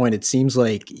 To your point, it seems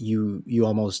like you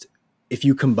almost, if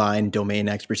you combine domain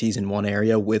expertise in one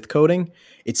area with coding,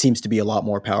 it seems to be a lot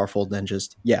more powerful than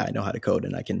just, yeah, I know how to code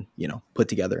and I can, put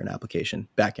together an application,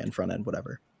 back end, front end,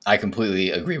 whatever. I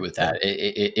completely agree with Yeah. that.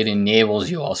 It enables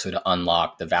you also to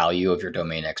unlock the value of your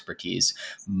domain expertise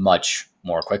much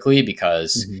more quickly,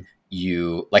 because Hmm.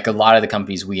 like a lot of the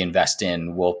companies we invest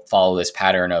in will follow this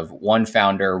pattern of one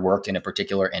founder worked in a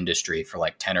particular industry for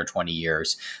like 10 or 20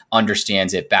 years,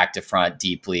 understands it back to front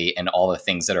deeply and all the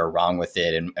things that are wrong with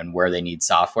it, and where they need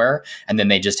software. And then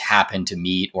they just happen to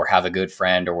meet or have a good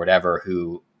friend or whatever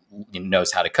who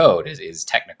knows how to code, is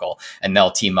technical, and they'll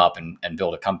team up and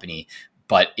build a company.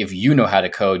 But if you know how to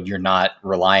code, you're not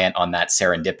reliant on that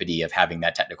serendipity of having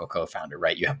that technical co-founder,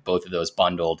 right? You have both of those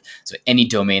bundled. So any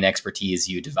domain expertise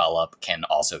you develop can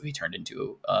also be turned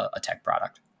into a tech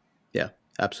product. Yeah,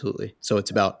 absolutely. So it's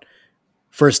about,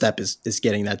 first step is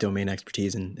getting that domain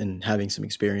expertise and having some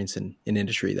experience in an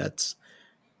industry that's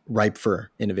ripe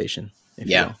for innovation, if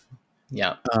you Yeah. will.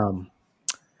 Yeah. Um,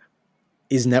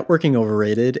 is networking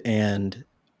overrated? And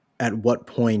at what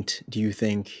point do you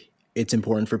think it's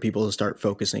important for people to start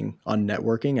focusing on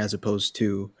networking as opposed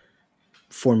to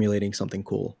formulating something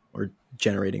cool or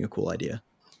generating a cool idea?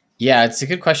 Yeah, it's a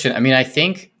good question. I mean, I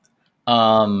think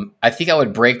I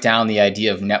would break down the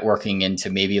idea of networking into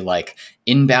maybe like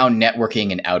inbound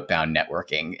networking and outbound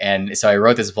networking. And so I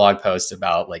wrote this blog post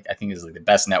about, like, I think it's like the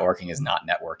best networking is not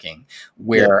networking, Yeah.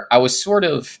 where I was sort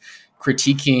of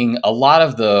critiquing a lot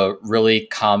of the really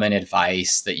common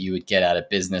advice that you would get out of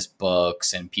business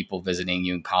books and people visiting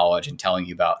you in college and telling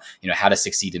you about, how to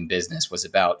succeed in business, was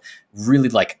about really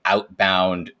like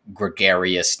outbound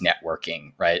gregarious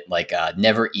networking, right? Like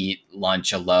never eat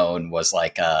lunch alone was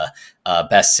like a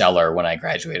bestseller when I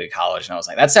graduated college. And I was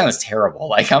like, that sounds terrible.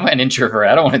 Like, I'm an introvert.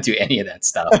 I don't want to do any of that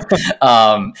stuff.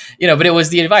 But it was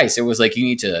the advice. It was like, you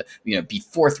need to, be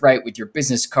forthright with your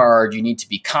business card. You need to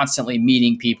be constantly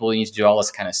meeting people. You need to do all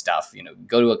this kind of stuff.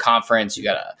 Go to a conference. You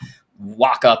got to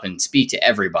walk up and speak to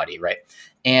everybody. Right.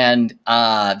 And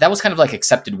that was kind of like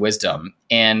accepted wisdom.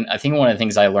 And I think one of the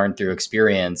things I learned through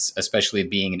experience, especially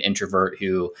being an introvert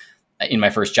who, in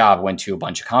my first job, went to a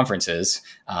bunch of conferences,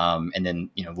 and then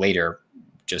later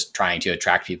just trying to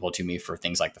attract people to me for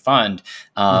things like the fund,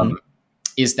 Hmm.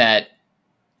 is that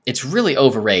it's really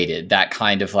overrated, that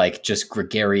kind of like just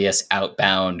gregarious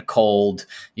outbound cold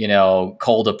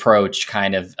approach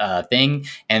kind of thing.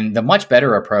 And the much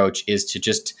better approach is to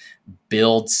just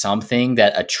build something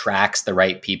that attracts the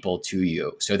right people to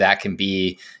you. So that can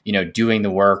be, doing the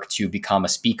work to become a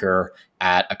speaker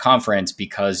at a conference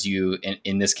because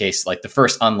in this case, like the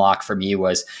first unlock for me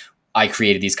was I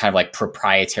created these kind of like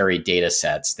proprietary data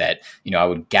sets that, I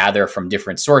would gather from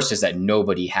different sources that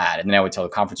nobody had. And then I would tell the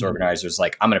conference Mhm. organizers,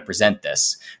 like, I'm going to present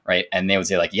this. Right. And they would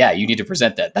say, like, yeah, you need to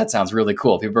present that. That sounds really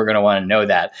cool. People are going to want to know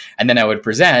that. And then I would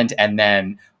present, and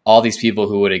then all these people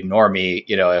who would ignore me,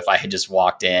 if I had just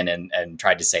walked in and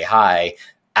tried to say hi,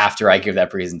 after I give that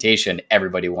presentation,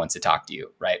 everybody wants to talk to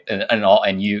you, right?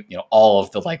 All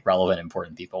of the like relevant,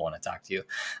 important people want to talk to you.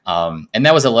 And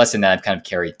that was a lesson that I've kind of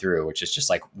carried through, which is just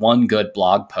like one good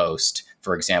blog post,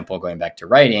 for example, going back to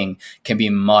writing, can be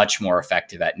much more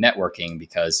effective at networking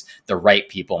because the right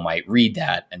people might read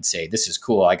that and say, "This is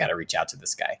cool. I got to reach out to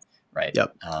this guy." Right.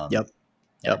 Yep. Um, Yep.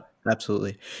 yeah. Yep.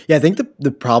 Absolutely. Yeah, I think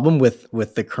the problem with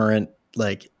the current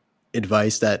like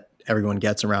advice that everyone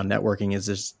gets around networking is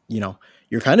just,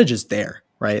 you're kind of just there,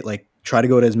 right? Like try to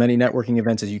go to as many networking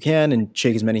events as you can and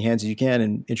shake as many hands as you can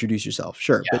and introduce yourself.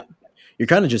 Sure, Yeah. but you're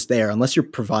kind of just there unless you're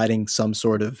providing some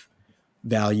sort of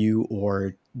value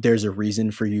or there's a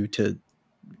reason for you to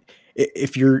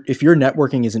if your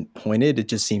networking isn't pointed, it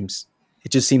just seems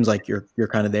like you're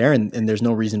kind of there and there's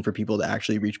no reason for people to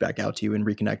actually reach back out to you and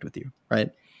reconnect with you,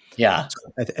 right? Yeah.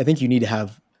 So I think you need to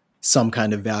have some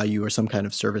kind of value or some kind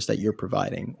of service that you're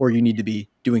providing, or you need to be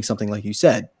doing something like you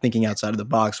said, thinking outside of the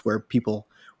box where people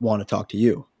want to talk to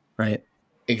you, right?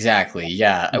 Exactly.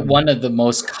 Yeah. Mhm. One of the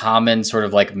most common sort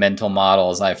of like mental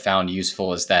models I've found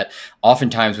useful is that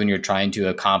oftentimes when you're trying to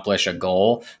accomplish a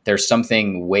goal, there's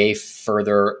something way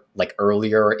further, like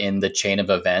earlier in the chain of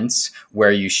events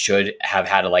where you should have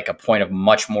had like a point of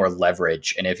much more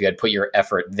leverage. And if you had put your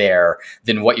effort there,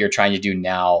 then what you're trying to do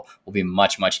now will be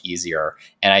much, much easier.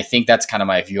 And I think that's kind of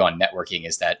my view on networking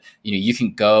is that, you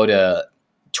can go to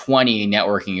 20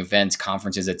 networking events,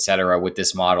 conferences, et cetera, with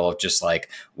this model of just like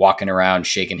walking around,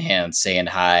 shaking hands, saying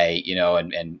hi,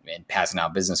 and passing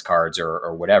out business cards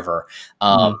or whatever.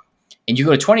 Um, Mhm. and you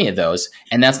go to 20 of those,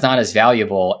 and that's not as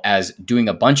valuable as doing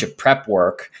a bunch of prep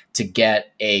work to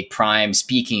get a prime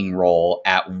speaking role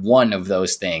at one of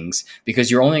those things, because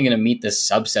you're only going to meet this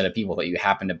subset of people that you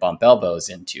happen to bump elbows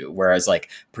into. Whereas, like,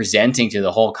 presenting to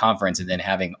the whole conference and then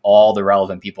having all the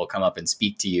relevant people come up and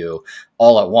speak to you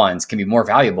all at once can be more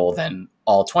valuable than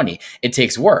all 20. It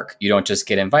takes work. You don't just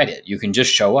get invited. You can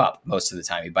just show up most of the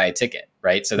time. You buy a ticket,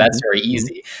 right? So that's Mhm. very Mhm.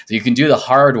 easy. So you can do the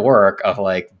hard work of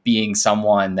like being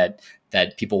someone that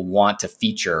people want to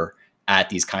feature at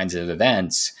these kinds of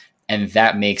events, and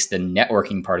that makes the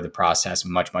networking part of the process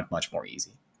much, much, much more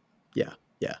easy. Yeah.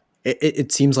 Yeah.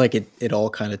 It seems like it all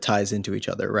kind of ties into each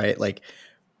other, right? Like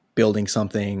building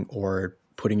something or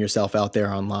putting yourself out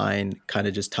there online kind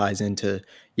of just ties into,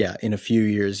 yeah, in a few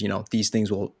years, these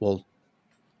things will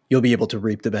you'll be able to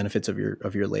reap the benefits of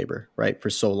your labor, right, for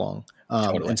so long.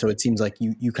 Totally. And so it seems like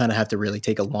you kind of have to really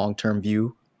take a long-term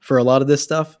view for a lot of this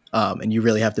stuff. And you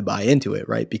really have to buy into it,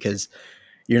 right? Because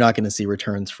you're not going to see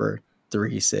returns for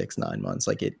 3, 6, 9 months.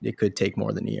 Like it could take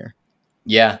more than a year.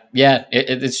 Yeah, yeah,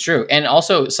 it's true. And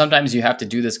also, sometimes you have to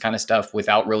do this kind of stuff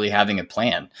without really having a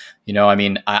plan. I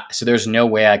mean, so there's no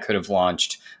way I could have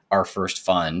launched our first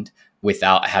fund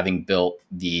without having built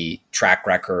the track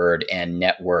record and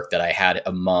network that I had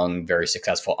among very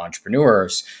successful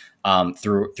entrepreneurs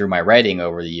through my writing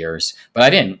over the years. But I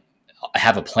didn't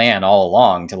have a plan all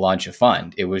along to launch a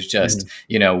fund. It was just,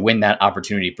 Mhm. when that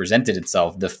opportunity presented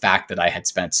itself, the fact that I had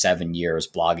spent 7 years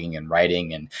blogging and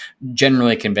writing and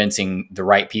generally convincing the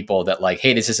right people that, like,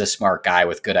 hey, this is a smart guy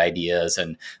with good ideas,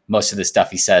 and most of the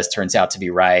stuff he says turns out to be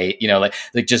right.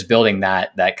 Like just building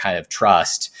that kind of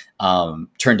trust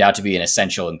turned out to be an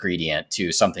essential ingredient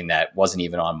to something that wasn't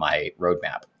even on my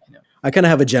roadmap. I kind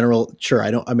of have a general, sure,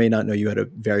 I may not know you at a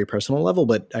very personal level,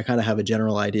 but I kind of have a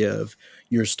general idea of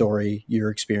your story,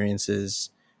 your experiences,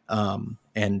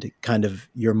 and kind of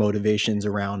your motivations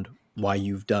around why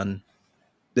you've done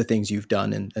the things you've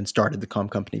done and started the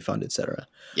company fund, et cetera.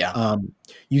 Yeah. Um,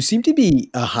 you seem to be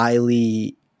a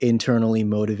highly internally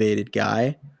motivated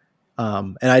guy.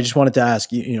 And I just wanted to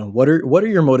ask you, what are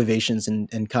your motivations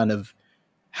and kind of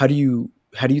how do you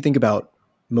think about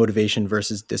motivation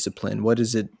versus discipline? What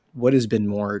has been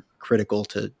more critical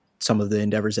to some of the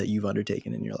endeavors that you've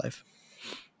undertaken in your life?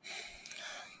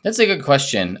 That's a good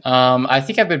question. I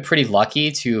think I've been pretty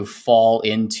lucky to fall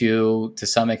into, to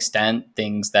some extent,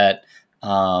 things that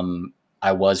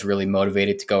I was really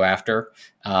motivated to go after.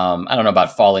 I don't know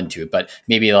about fall into, but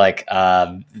maybe like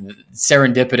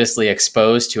serendipitously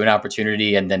exposed to an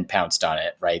opportunity and then pounced on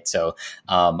it. Right. So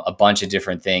a bunch of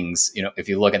different things. If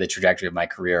you look at the trajectory of my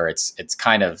career, it's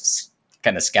kind of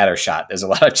scattershot. There's a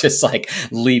lot of just like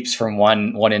leaps from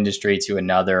one industry to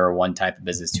another, or one type of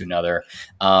business to another.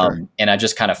 Sure. And I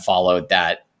just kind of followed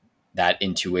that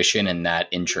intuition and that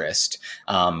interest.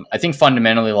 I think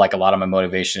fundamentally, like a lot of my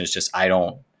motivation is just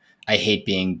I hate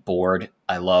being bored.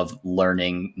 I love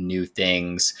learning new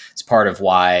things. It's part of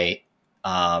why,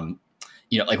 um,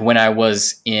 like when I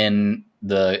was in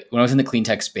the clean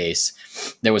tech space,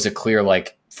 there was a clear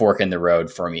like fork in the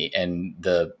road for me, and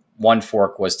the one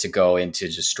fork was to go into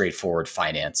just straightforward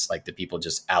finance, like the people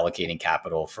just allocating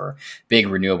capital for big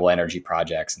renewable energy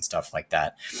projects and stuff like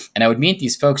that. And I would meet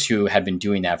these folks who had been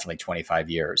doing that for like 25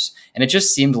 years. And it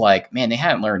just seemed like, man, they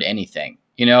hadn't learned anything.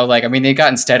 Like, I mean, they've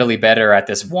gotten steadily better at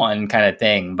this one kind of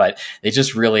thing, but they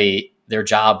just really, their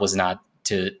job was not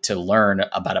to learn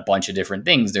about a bunch of different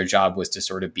things. Their job was to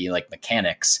sort of be like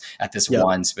mechanics at this Yep.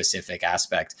 one specific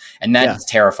aspect. And that Yeah. just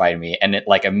terrified me. And it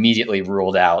like immediately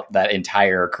ruled out that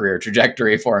entire career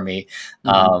trajectory for me.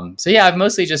 Mhm. So yeah, I've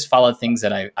mostly just followed things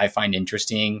that I find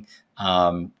interesting.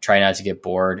 Try not to get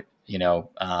bored.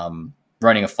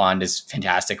 Running a fund is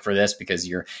fantastic for this because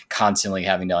you're constantly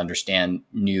having to understand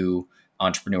new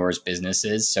entrepreneurs'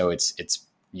 businesses. So it's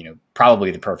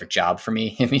probably the perfect job for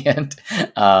me in the end.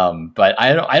 But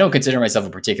I don't consider myself a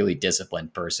particularly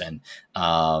disciplined person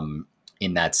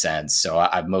in that sense. So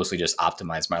I've mostly just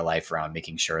optimized my life around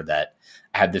making sure that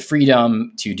I have the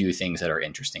freedom to do things that are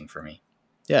interesting for me.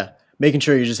 Yeah. Making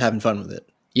sure you're just having fun with it.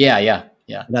 Yeah, yeah,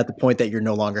 yeah. And at the point that you're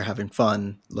no longer having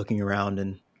fun, looking around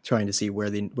and trying to see where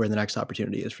the next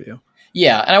opportunity is for you.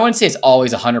 Yeah, and I wouldn't say it's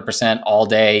always 100% all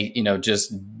day,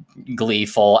 just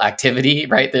gleeful activity,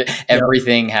 right? Yep.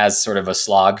 Everything has sort of a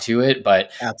slog to it, but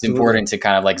it's Absolutely. important to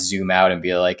kind of like zoom out and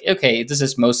be like, okay, does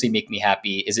this mostly make me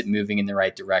happy? Is it moving in the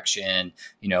right direction?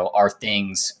 Are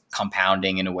things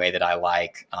compounding in a way that I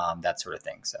like? That sort of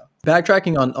thing. So,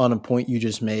 Backtracking on a point you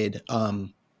just made,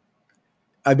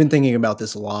 I've been thinking about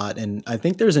this a lot, and I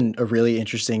think there's a really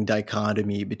interesting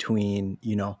dichotomy between,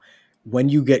 when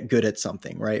you get good at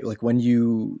something, right? Like when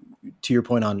you, to your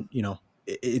point on,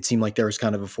 it seemed like there was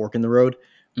kind of a fork in the road,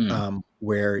 mm,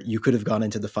 where you could have gone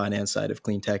into the finance side of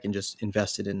clean tech and just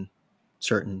invested in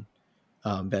certain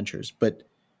ventures. But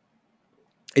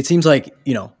it seems like,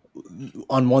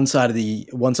 on one side of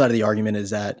the argument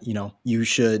is that, you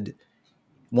should,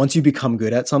 once you become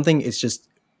good at something, it's just,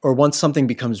 or once something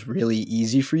becomes really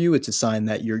easy for you, it's a sign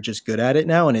that you're just good at it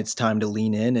now and it's time to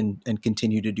lean in and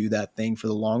continue to do that thing for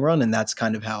the long run. And that's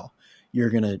kind of how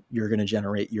you're gonna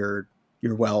generate your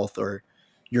wealth, or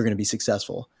you're gonna be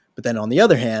successful. But then on the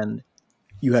other hand,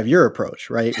 you have your approach,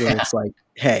 right? Where it's like,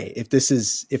 hey,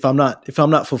 if I'm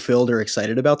not fulfilled or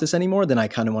excited about this anymore, then I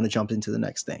kind of want to jump into the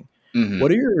next thing. mhm.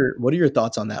 What are your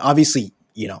thoughts on that? Obviously,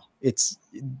 it's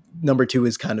number two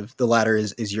is kind of the latter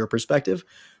is your perspective.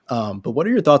 But what are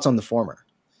your thoughts on the former?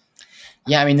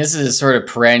 Yeah, I mean, this is a sort of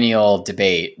perennial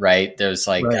debate, right? There's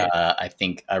like, Right. I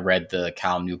think I read the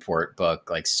Cal Newport book,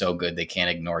 like "So Good They Can't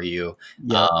Ignore You,"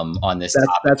 Yep. on this That's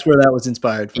topic. that's where that was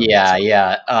inspired from. Yeah, So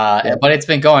yeah. yep. But it's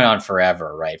been going on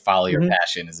forever, right? Follow your Mhm.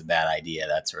 passion is a bad idea,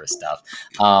 that sort of stuff.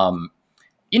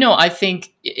 I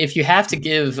think if you have to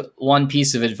give one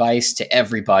piece of advice to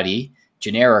everybody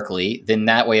generically, then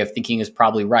that way of thinking is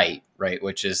probably right, right?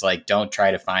 Which is like, don't try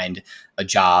to find a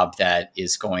job that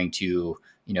is going to,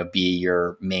 be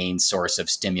your main source of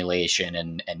stimulation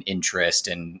and interest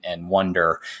and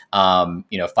wonder.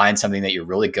 Find something that you're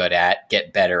really good at,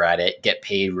 get better at it, get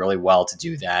paid really well to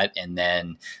do that, and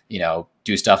then,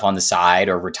 do stuff on the side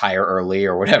or retire early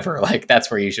or whatever. Like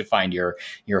that's where you should find your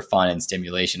fun and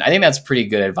stimulation. I think that's pretty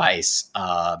good advice,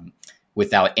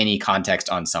 without any context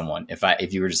on someone.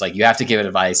 If you were just like, you have to give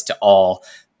advice to all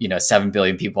 7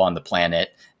 billion people on the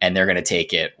planet and they're going to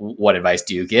take it, what advice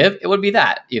do you give? It would be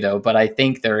that. But I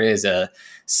think there is a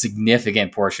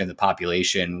significant portion of the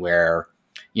population where,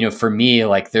 for me,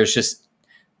 like there's just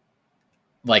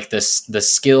like this the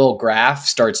skill graph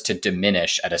starts to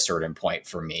diminish at a certain point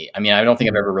for me. I mean, I don't think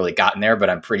I've Mhm. ever really gotten there,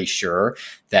 but I'm pretty sure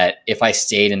that if I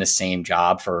stayed in the same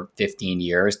job for 15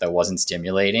 years that wasn't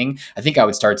stimulating, I think I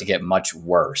would start to get much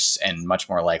worse and much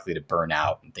more likely to burn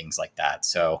out and things like that.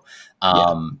 So,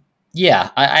 Yeah. yeah,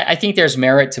 I think there's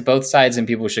merit to both sides and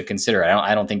people should consider it.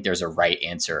 I don't think there's a right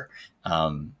answer,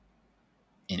 um,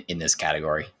 in this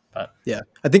category, but Yeah.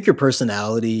 I think your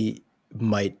personality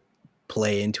might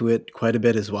play into it quite a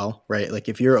bit as well, right? Like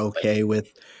if you're okay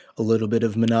with a little bit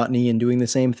of monotony and doing the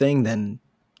same thing, then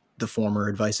the former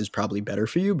advice is probably better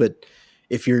for you. But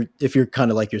if you're kind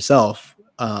of like yourself,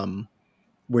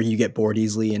 where you get bored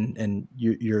easily and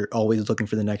you're always looking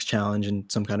for the next challenge and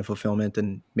some kind of fulfillment,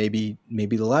 and maybe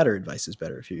the latter advice is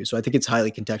better for you. So I think it's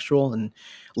highly contextual and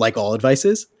like all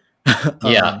advices.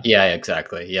 Yeah, um, yeah,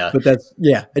 exactly. Yeah. but that's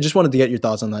yeah. I just wanted to get your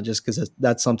thoughts on that, just because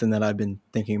that's something that I've been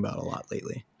thinking about a lot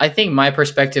lately. I think my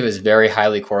perspective is very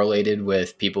highly correlated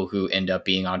with people who end up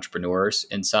being entrepreneurs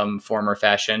in some form or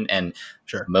fashion. And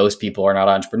Sure. most people are not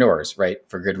entrepreneurs, right?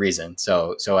 For good reason.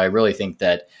 So I really think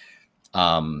that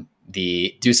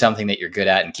the do something that you're good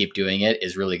at and keep doing it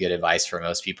is really good advice for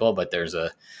most people. But there's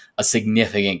a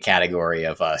significant category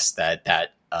of us that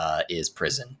is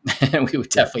prison. And we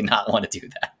would Yeah. definitely not want to do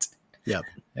that. Yep.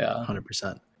 Yeah.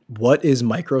 100%. What is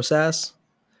micro SaaS,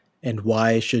 and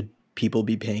why should people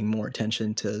be paying more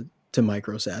attention to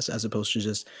micro SaaS as opposed to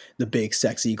just the big,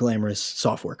 sexy, glamorous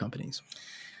software companies?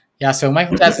 Yeah, so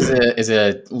microsas is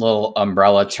a little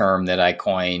umbrella term that I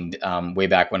coined way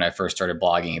back when I first started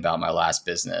blogging about my last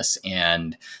business.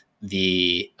 And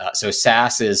the so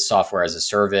SaaS is software as a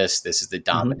service. This is the Hmm.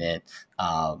 dominant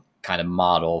kind of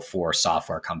model for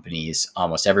software companies.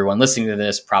 Almost everyone listening to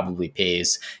this probably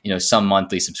pays some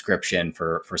monthly subscription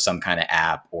for some kind of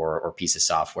app or piece of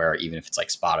software, even if it's like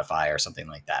Spotify or something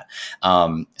like that.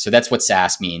 So that's what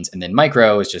SaaS means, and then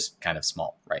micro is just kind of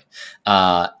small, right?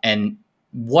 And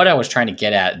what I was trying to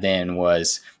get at then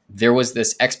was there was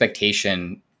this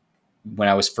expectation when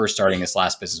I was first starting this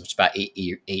last business, which was about 8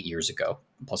 years ago,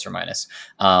 plus or minus,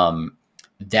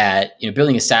 that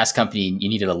building a SaaS company, you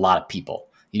needed a lot of people.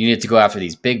 You needed to go after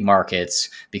these big markets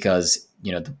because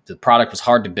the product was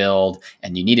hard to build,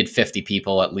 and you needed 50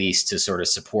 people at least to sort of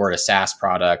support a SaaS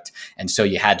product. And so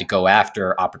you had to go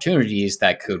after opportunities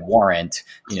that could warrant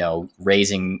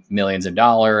raising millions of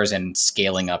dollars and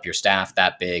scaling up your staff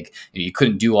that big. You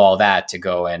couldn't do all that to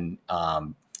go and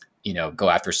go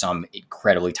after some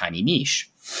incredibly tiny niche.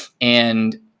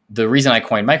 And the reason I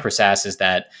coined microsas is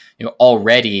that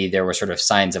already there were sort of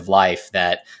signs of life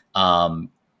that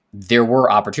there were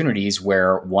opportunities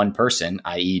where one person,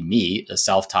 i.e., me, a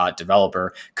self-taught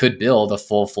developer, could build a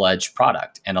full-fledged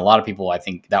product. And a lot of people, I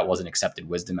think, that wasn't accepted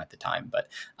wisdom at the time. But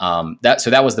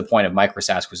that was the point of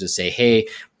microsas, was to say, hey,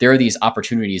 there are these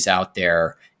opportunities out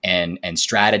there and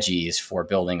strategies for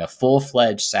building a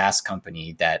full-fledged SaaS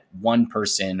company that one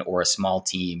person or a small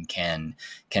team can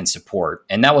support.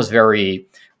 And that was very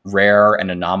rare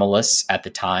and anomalous at the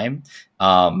time.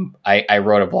 I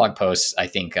wrote a blog post, I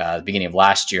think, the beginning of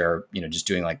last year, just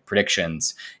doing like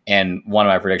predictions. And one of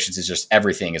my predictions is just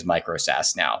everything is micro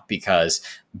SaaS now, because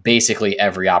basically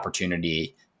every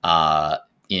opportunity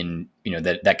in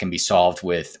that can be solved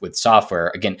with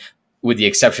software, again, with the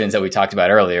exceptions that we talked about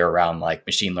earlier around like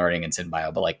machine learning and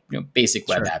synbio, but like basic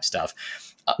web Sure. app stuff.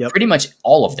 Yep. Pretty much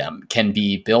all of them can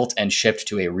be built and shipped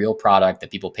to a real product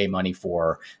that people pay money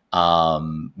for,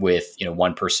 with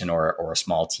one person or a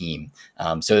small team.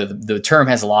 So the term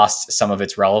has lost some of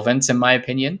its relevance, in my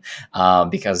opinion,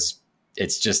 because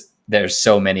it's just there's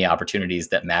so many opportunities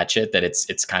that match it that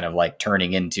it's kind of like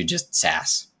turning into just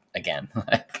SaaS again.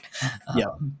 Yep.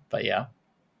 But yeah.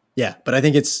 Yeah. But I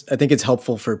think it's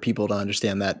helpful for people to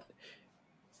understand that,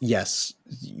 yes,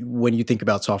 when you think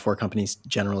about software companies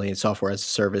generally and software as a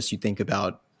service, you think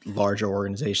about larger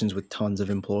organizations with tons of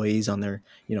employees on their,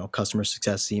 customer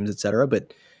success teams, et cetera.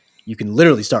 But you can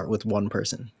literally start with one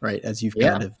person, right? As you've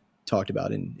Yeah. kind of talked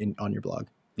about in on your blog.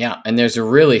 Yeah, and there's a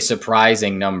really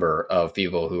surprising number of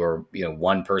people who are,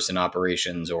 one person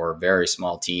operations or very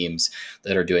small teams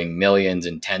that are doing millions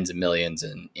and tens of millions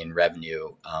in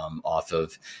revenue, off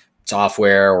of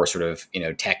software or sort of,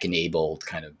 tech enabled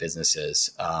kind of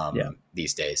businesses, Yeah.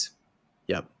 these days.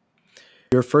 Yep.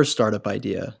 Your first startup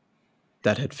idea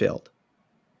that had failed.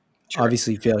 Sure.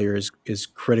 Obviously, failure is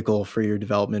critical for your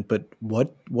development, but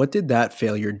what did that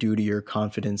failure do to your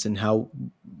confidence, and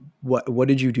what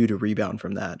did you do to rebound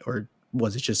from that? Or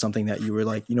was it just something that you were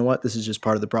like, you know what, this is just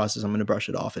part of the process. I'm going to brush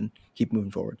it off and keep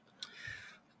moving forward?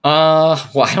 Well,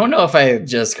 I don't know if I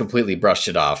just completely brushed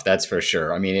it off. That's for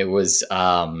sure. I mean, it was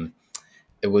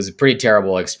a pretty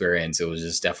terrible experience. It was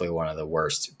just definitely one of the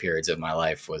worst periods of my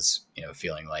life, was,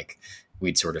 feeling like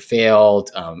we'd sort of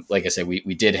failed. Like I said, we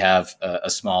did have a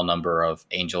small number of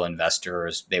angel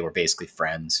investors. They were basically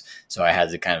friends. So I had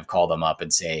to kind of call them up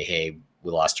and say, hey,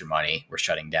 we lost your money. We're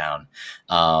shutting down,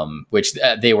 which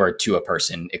they were, to a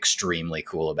person, extremely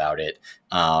cool about it,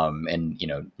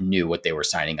 and knew what they were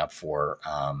signing up for,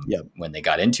 Yep. when they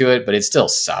got into it. But it still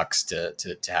sucks to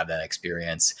have that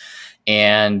experience.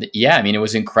 And yeah, I mean, it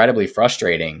was incredibly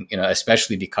frustrating,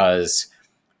 especially because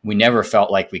we never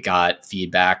felt like we got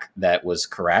feedback that was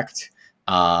correct.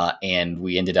 And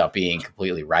we ended up being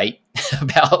completely right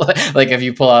about, like, if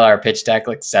you pull out our pitch deck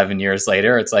like 7 years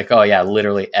later, it's like, oh yeah,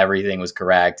 literally everything was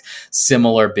correct.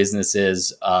 Similar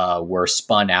businesses were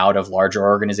spun out of larger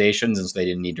organizations, and so they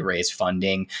didn't need to raise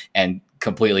funding, and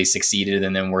completely succeeded,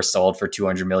 and then we're sold for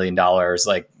 $200 million,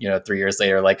 like, 3 years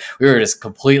later. Like, we were just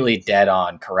completely dead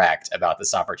on correct about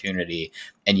this opportunity,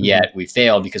 and Hmm. yet we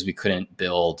failed because we couldn't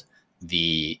build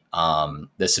the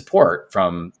support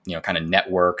from, kind of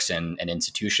networks and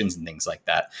institutions and things like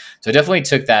that. So I definitely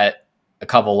took that a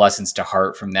couple lessons to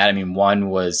heart from that. I mean, one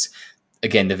was,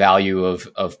 again, the value of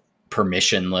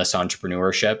permissionless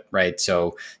entrepreneurship, right?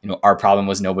 So, our problem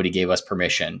was nobody gave us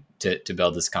permission to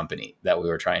build this company that we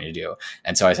were trying to do.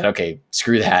 And so I said, okay,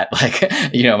 screw that. Like,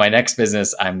 my next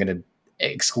business, I'm going to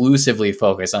exclusively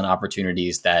focus on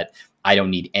opportunities that I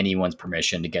don't need anyone's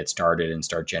permission to get started and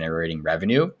start generating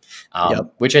revenue,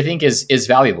 Yep. which I think is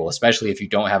valuable, especially if you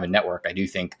don't have a network. I do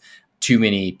think too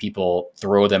many people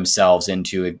throw themselves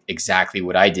into exactly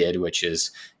what I did, which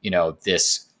is,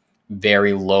 this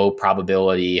very low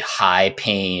probability, high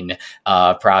pain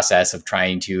process of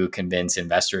trying to convince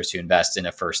investors to invest in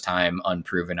a first time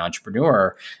unproven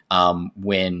entrepreneur,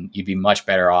 when you'd be much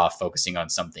better off focusing on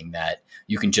something that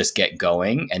you can just get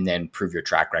going and then prove your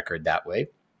track record that way.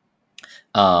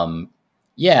 Um,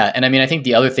 yeah, and I mean, I think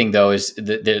the other thing though is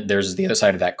there's the other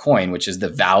side of that coin, which is the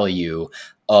value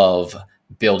of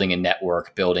building a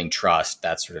network, building trust,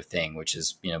 that sort of thing, which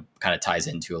is, kind of ties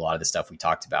into a lot of the stuff we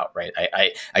talked about, right?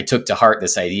 I took to heart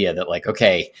this idea that, like,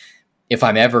 okay, if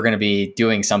I'm ever going to be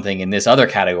doing something in this other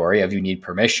category of you need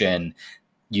permission,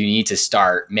 you need to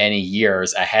start many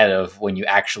years ahead of when you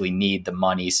actually need the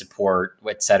money, support,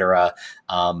 et cetera,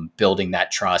 building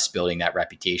that trust, building that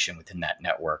reputation within that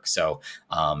network. So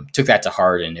took that to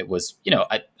heart, and it was,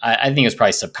 I think it was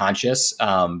probably subconscious,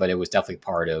 but it was definitely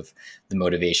part of the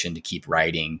motivation to keep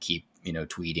writing, keep,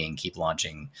 tweeting, keep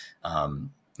launching,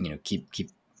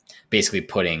 keep basically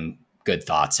putting good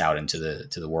thoughts out into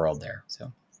the world there.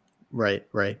 So Right,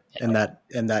 right. yeah.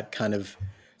 And that kind of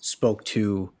spoke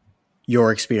to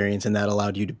your experience, and that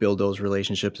allowed you to build those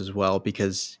relationships as well,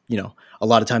 because, a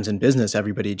lot of times in business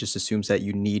everybody just assumes that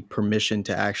you need permission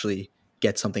to actually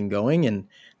get something going, and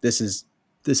this is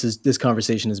this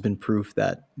conversation has been proof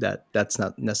that's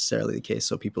not necessarily the case,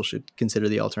 so people should consider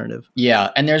the alternative.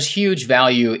 Yeah, and there's huge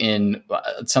value in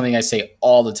something I say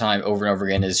all the time over and over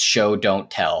again is show, don't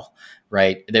tell,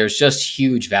 right? There's just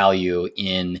huge value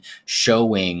in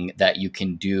showing that you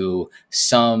can do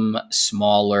some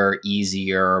smaller,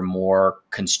 easier, more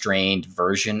constrained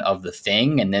version of the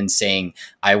thing, and then saying,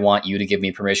 I want you to give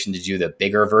me permission to do the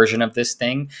bigger version of this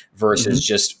thing, versus Hmm.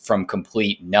 just from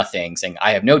complete nothing saying,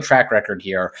 I have no track record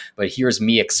here, but here's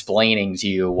me explaining to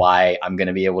you why I'm going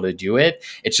to be able to do it.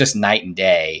 It's just night and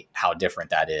day how different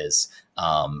that is.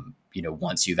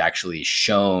 Once you've actually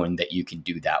shown that you can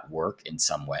do that work in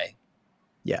some way.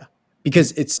 Yeah,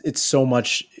 because it's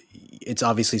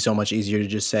obviously so much easier to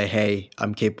just say, "Hey,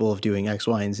 I'm capable of doing X,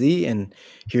 Y, and Z, and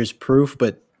here's proof."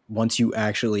 But once you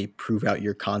actually prove out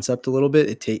your concept a little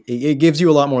bit, it gives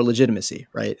you a lot more legitimacy,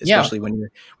 right? Yeah, Especially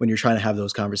when you're trying to have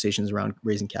those conversations around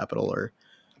raising capital, or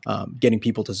getting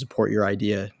people to support your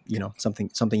idea.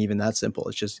 Something even that simple.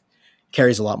 It just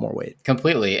carries a lot more weight.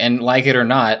 completely. And like it or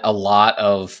not, a lot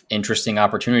of interesting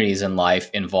opportunities in life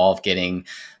involve getting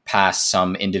past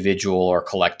some individual or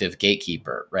collective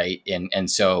gatekeeper, right? And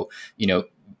so,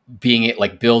 being it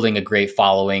like building a great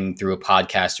following through a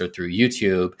podcast or through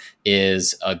YouTube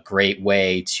is a great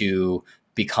way to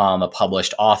become a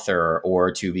published author,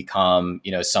 or to become,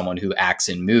 someone who acts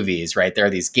in movies, right? There are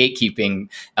these gatekeeping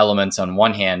elements on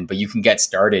one hand, but you can get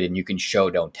started and you can show,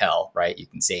 don't tell, right? You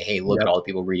can say, hey, look at Yep. all the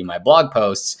people reading my blog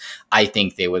posts. I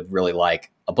think they would really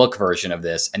like a book version of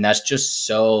this. And that's just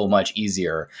so much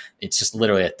easier. It's just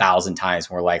literally 1,000 times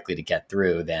more likely to get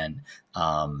through than,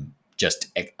 just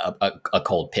a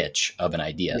cold pitch of an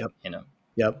idea, Yep.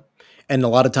 Yep. And a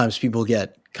lot of times people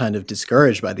get kind of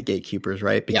discouraged by the gatekeepers,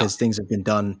 right? Yeah. Because things have been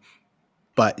done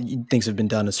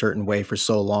a certain way for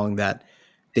so long that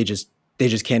they just they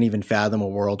just can't even fathom a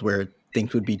world where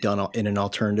things would be done in an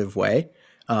alternative way.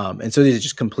 And so they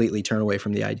just completely turn away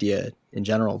from the idea in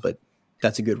general. But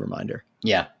that's a good reminder.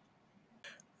 Yeah.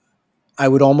 I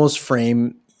would almost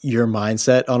frame your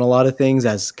mindset on a lot of things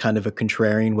as kind of a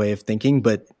contrarian way of thinking,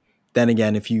 but then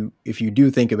again, if you do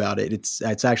think about it, it's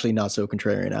actually not so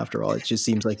contrarian after all. It just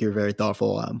seems like you're very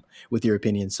thoughtful, with your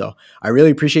opinions. So I really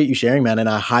appreciate you sharing, man, and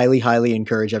I highly, highly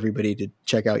encourage everybody to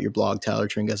check out your blog, Tyler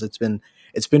Tringas.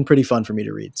 It's been pretty fun for me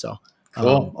to read. So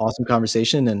Cool. awesome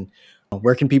conversation. And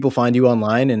where can people find you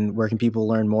online, and where can people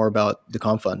learn more about the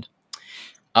Comp Fund?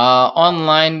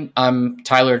 Online, I'm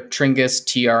Tyler Tringas,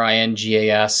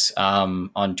 Tringas.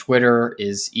 On Twitter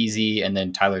is easy, and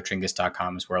then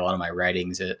tylertringas.com is where a lot of my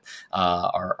writings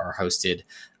are hosted.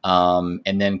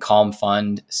 And then Calm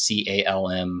Fund,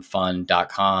 CALM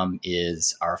fund.com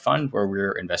is our fund where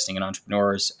we're investing in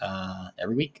entrepreneurs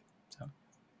every week. So,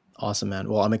 Awesome, man.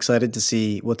 Well, I'm excited to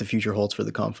see what the future holds for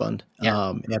the Comp Fund,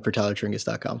 yeah, and for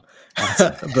tylertringas.com.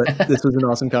 awesome. But this was an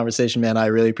awesome conversation, man. I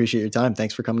really appreciate your time.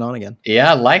 Thanks for coming on again.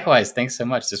 Yeah, likewise. Thanks so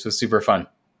much. This was super fun.